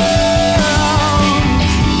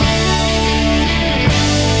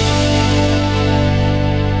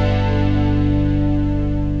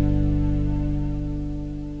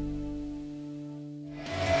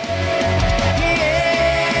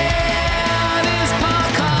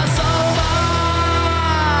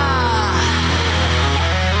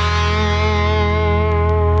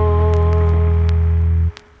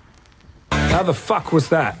 How the fuck was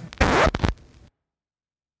that?